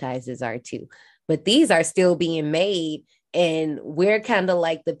franchises are too. But these are still being made, and we're kind of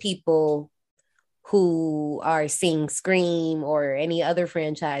like the people who are seeing Scream or any other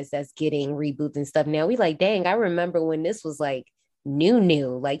franchise that's getting reboots and stuff. Now we like, dang, I remember when this was like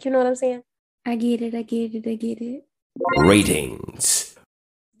new, like, you know what I'm saying? I get it. Ratings.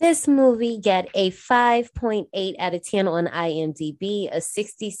 This movie got a 5.8 out of 10 on IMDb, a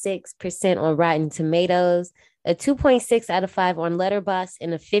 66% on Rotten Tomatoes, a 2.6 out of 5 on Letterboxd,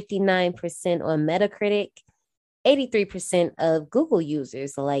 and a 59% on Metacritic. 83% of Google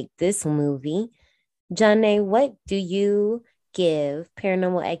users like this movie. Janae, what do you give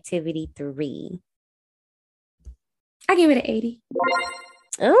Paranormal Activity 3? I give it an 80.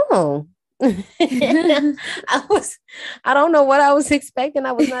 Oh. I don't know what I was expecting.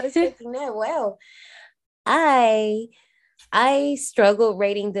 I was not expecting that. Well, I struggled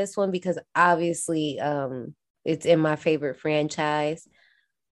rating this one because obviously it's in my favorite franchise.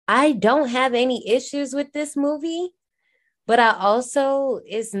 I don't have any issues with this movie, but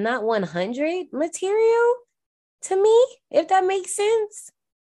it's not 100 material to me, if that makes sense.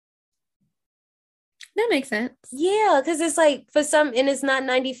 That makes sense. Yeah, because it's like and it's not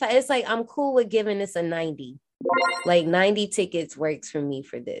 95. It's like I'm cool with giving this a 90. Like 90 tickets works for me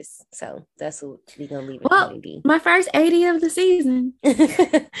for this. So that's what we're going to leave it at 90. My first 80 of the season.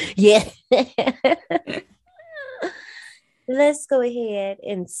 Yeah. Let's go ahead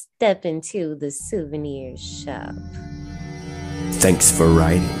and step into the souvenir shop. Thanks for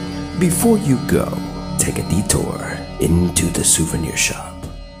riding. Before you go, take a detour into the souvenir shop.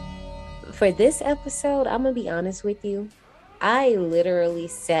 For this episode, I'm going to be honest with you. I literally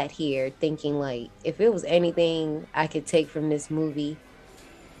sat here thinking, like, if it was anything I could take from this movie,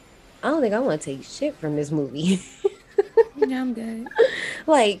 I don't think I want to take shit from this movie. Yeah, I'm good.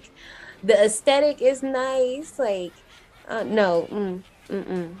 Like, the aesthetic is nice. Like, no,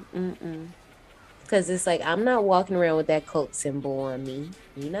 because it's like I'm not walking around with that cult symbol on me.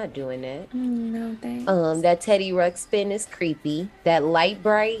 You're not doing that. No thanks. That Teddy Ruxpin is creepy. That light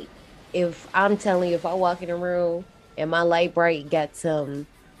bright. If I'm telling you, if I walk in a room and my light bright got some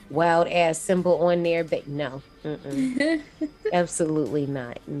wild ass symbol on there, but no, absolutely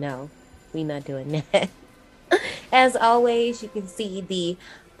not. No, we not doing that. As always, you can see the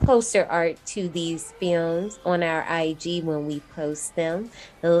poster art to these films on our IG when we post them.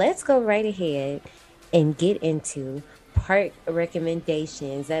 Let's go right ahead and get into park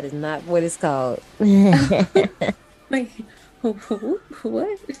recommendations. That is not what it's called. Like,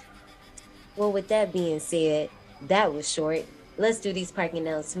 what? Well, with that being said, that was short. Let's do these park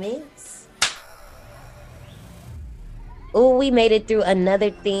announcements. Oh, we made it through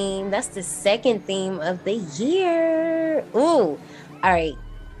another theme. That's the second theme of the year. Ooh, all right.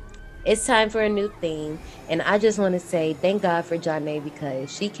 It's time for a new theme. And I just want to say thank God for Janae,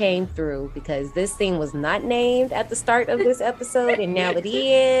 because she came through, because this theme was not named at the start of this episode, and now it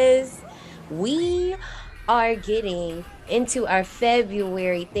is. We are getting into our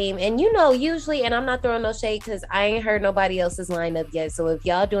February theme. And you know, usually, and I'm not throwing no shade because I ain't heard nobody else's lineup yet. So if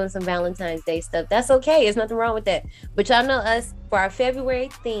y'all doing some Valentine's Day stuff, that's okay. There's nothing wrong with that. But y'all know us, for our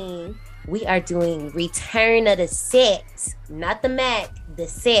February theme, we are doing Return of the Set, not the Mac, the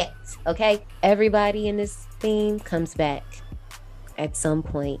set. Okay, everybody in this theme comes back at some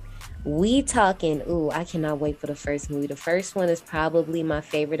point. We talking, ooh, I cannot wait for the first movie. The first one is probably my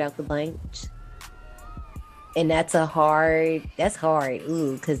favorite out the bunch, and that's hard.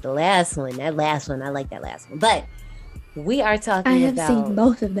 Ooh, because that last one, I like that last one. But we are talking about, I have seen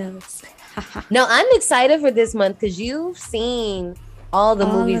both of those. No, I'm excited for this month because you've seen all the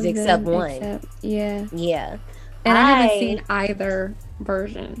movies except one. Yeah. And I haven't seen either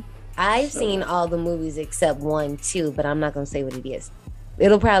version. I've seen all the movies except one too, but I'm not going to say what it is.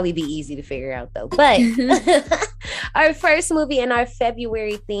 It'll probably be easy to figure out though. But our first movie in our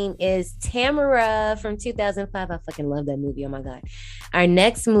February theme is Tamara from 2005. I fucking love that movie. Oh my God. Our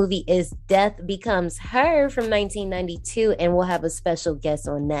next movie is Death Becomes Her from 1992, and we'll have a special guest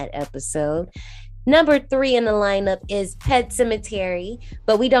on that episode. Number 3 in the lineup is Pet Sematary,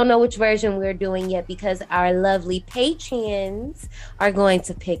 but we don't know which version we're doing yet because our lovely Patreons are going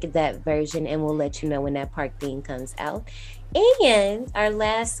to pick that version, and we'll let you know when that park theme comes out. And our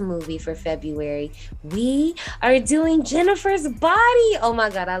last movie for February, we are doing Jennifer's Body. Oh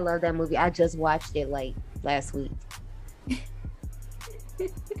my God, I love that movie. I just watched it like last week.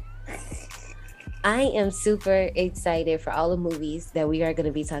 I am super excited for all the movies that we are going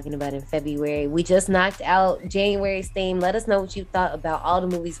to be talking about in February. We just knocked out January's theme. Let us know what you thought about all the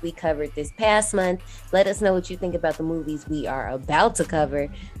movies we covered this past month. Let us know what you think about the movies we are about to cover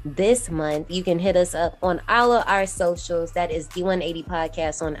this month. You can hit us up on all of our socials. That is D180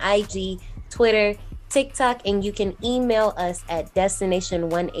 Podcast on IG, Twitter, TikTok, and you can email us at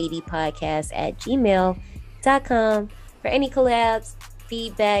destination180podcast@gmail.com for any collabs,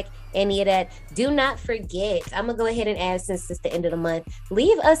 feedback, any of that. Do not forget, I'm gonna go ahead and add, since it's the end of the month,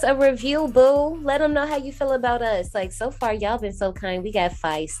 leave us a review, boo. Let them know how you feel about us. Like, so far y'all been so kind. We got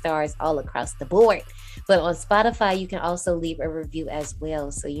 5 stars all across the board, but on Spotify you can also leave a review as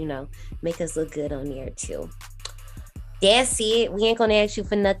well, so you know, make us look good on there too. That's it. We ain't gonna ask you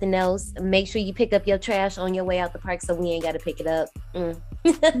for nothing else. Make sure you pick up your trash on your way out the park so we ain't gotta pick it up. Yeah,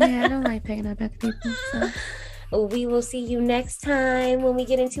 I don't like picking up other people, so. We will see you next time when we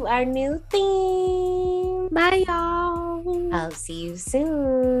get into our new theme. Bye, y'all. I'll see you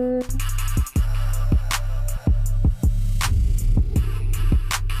soon.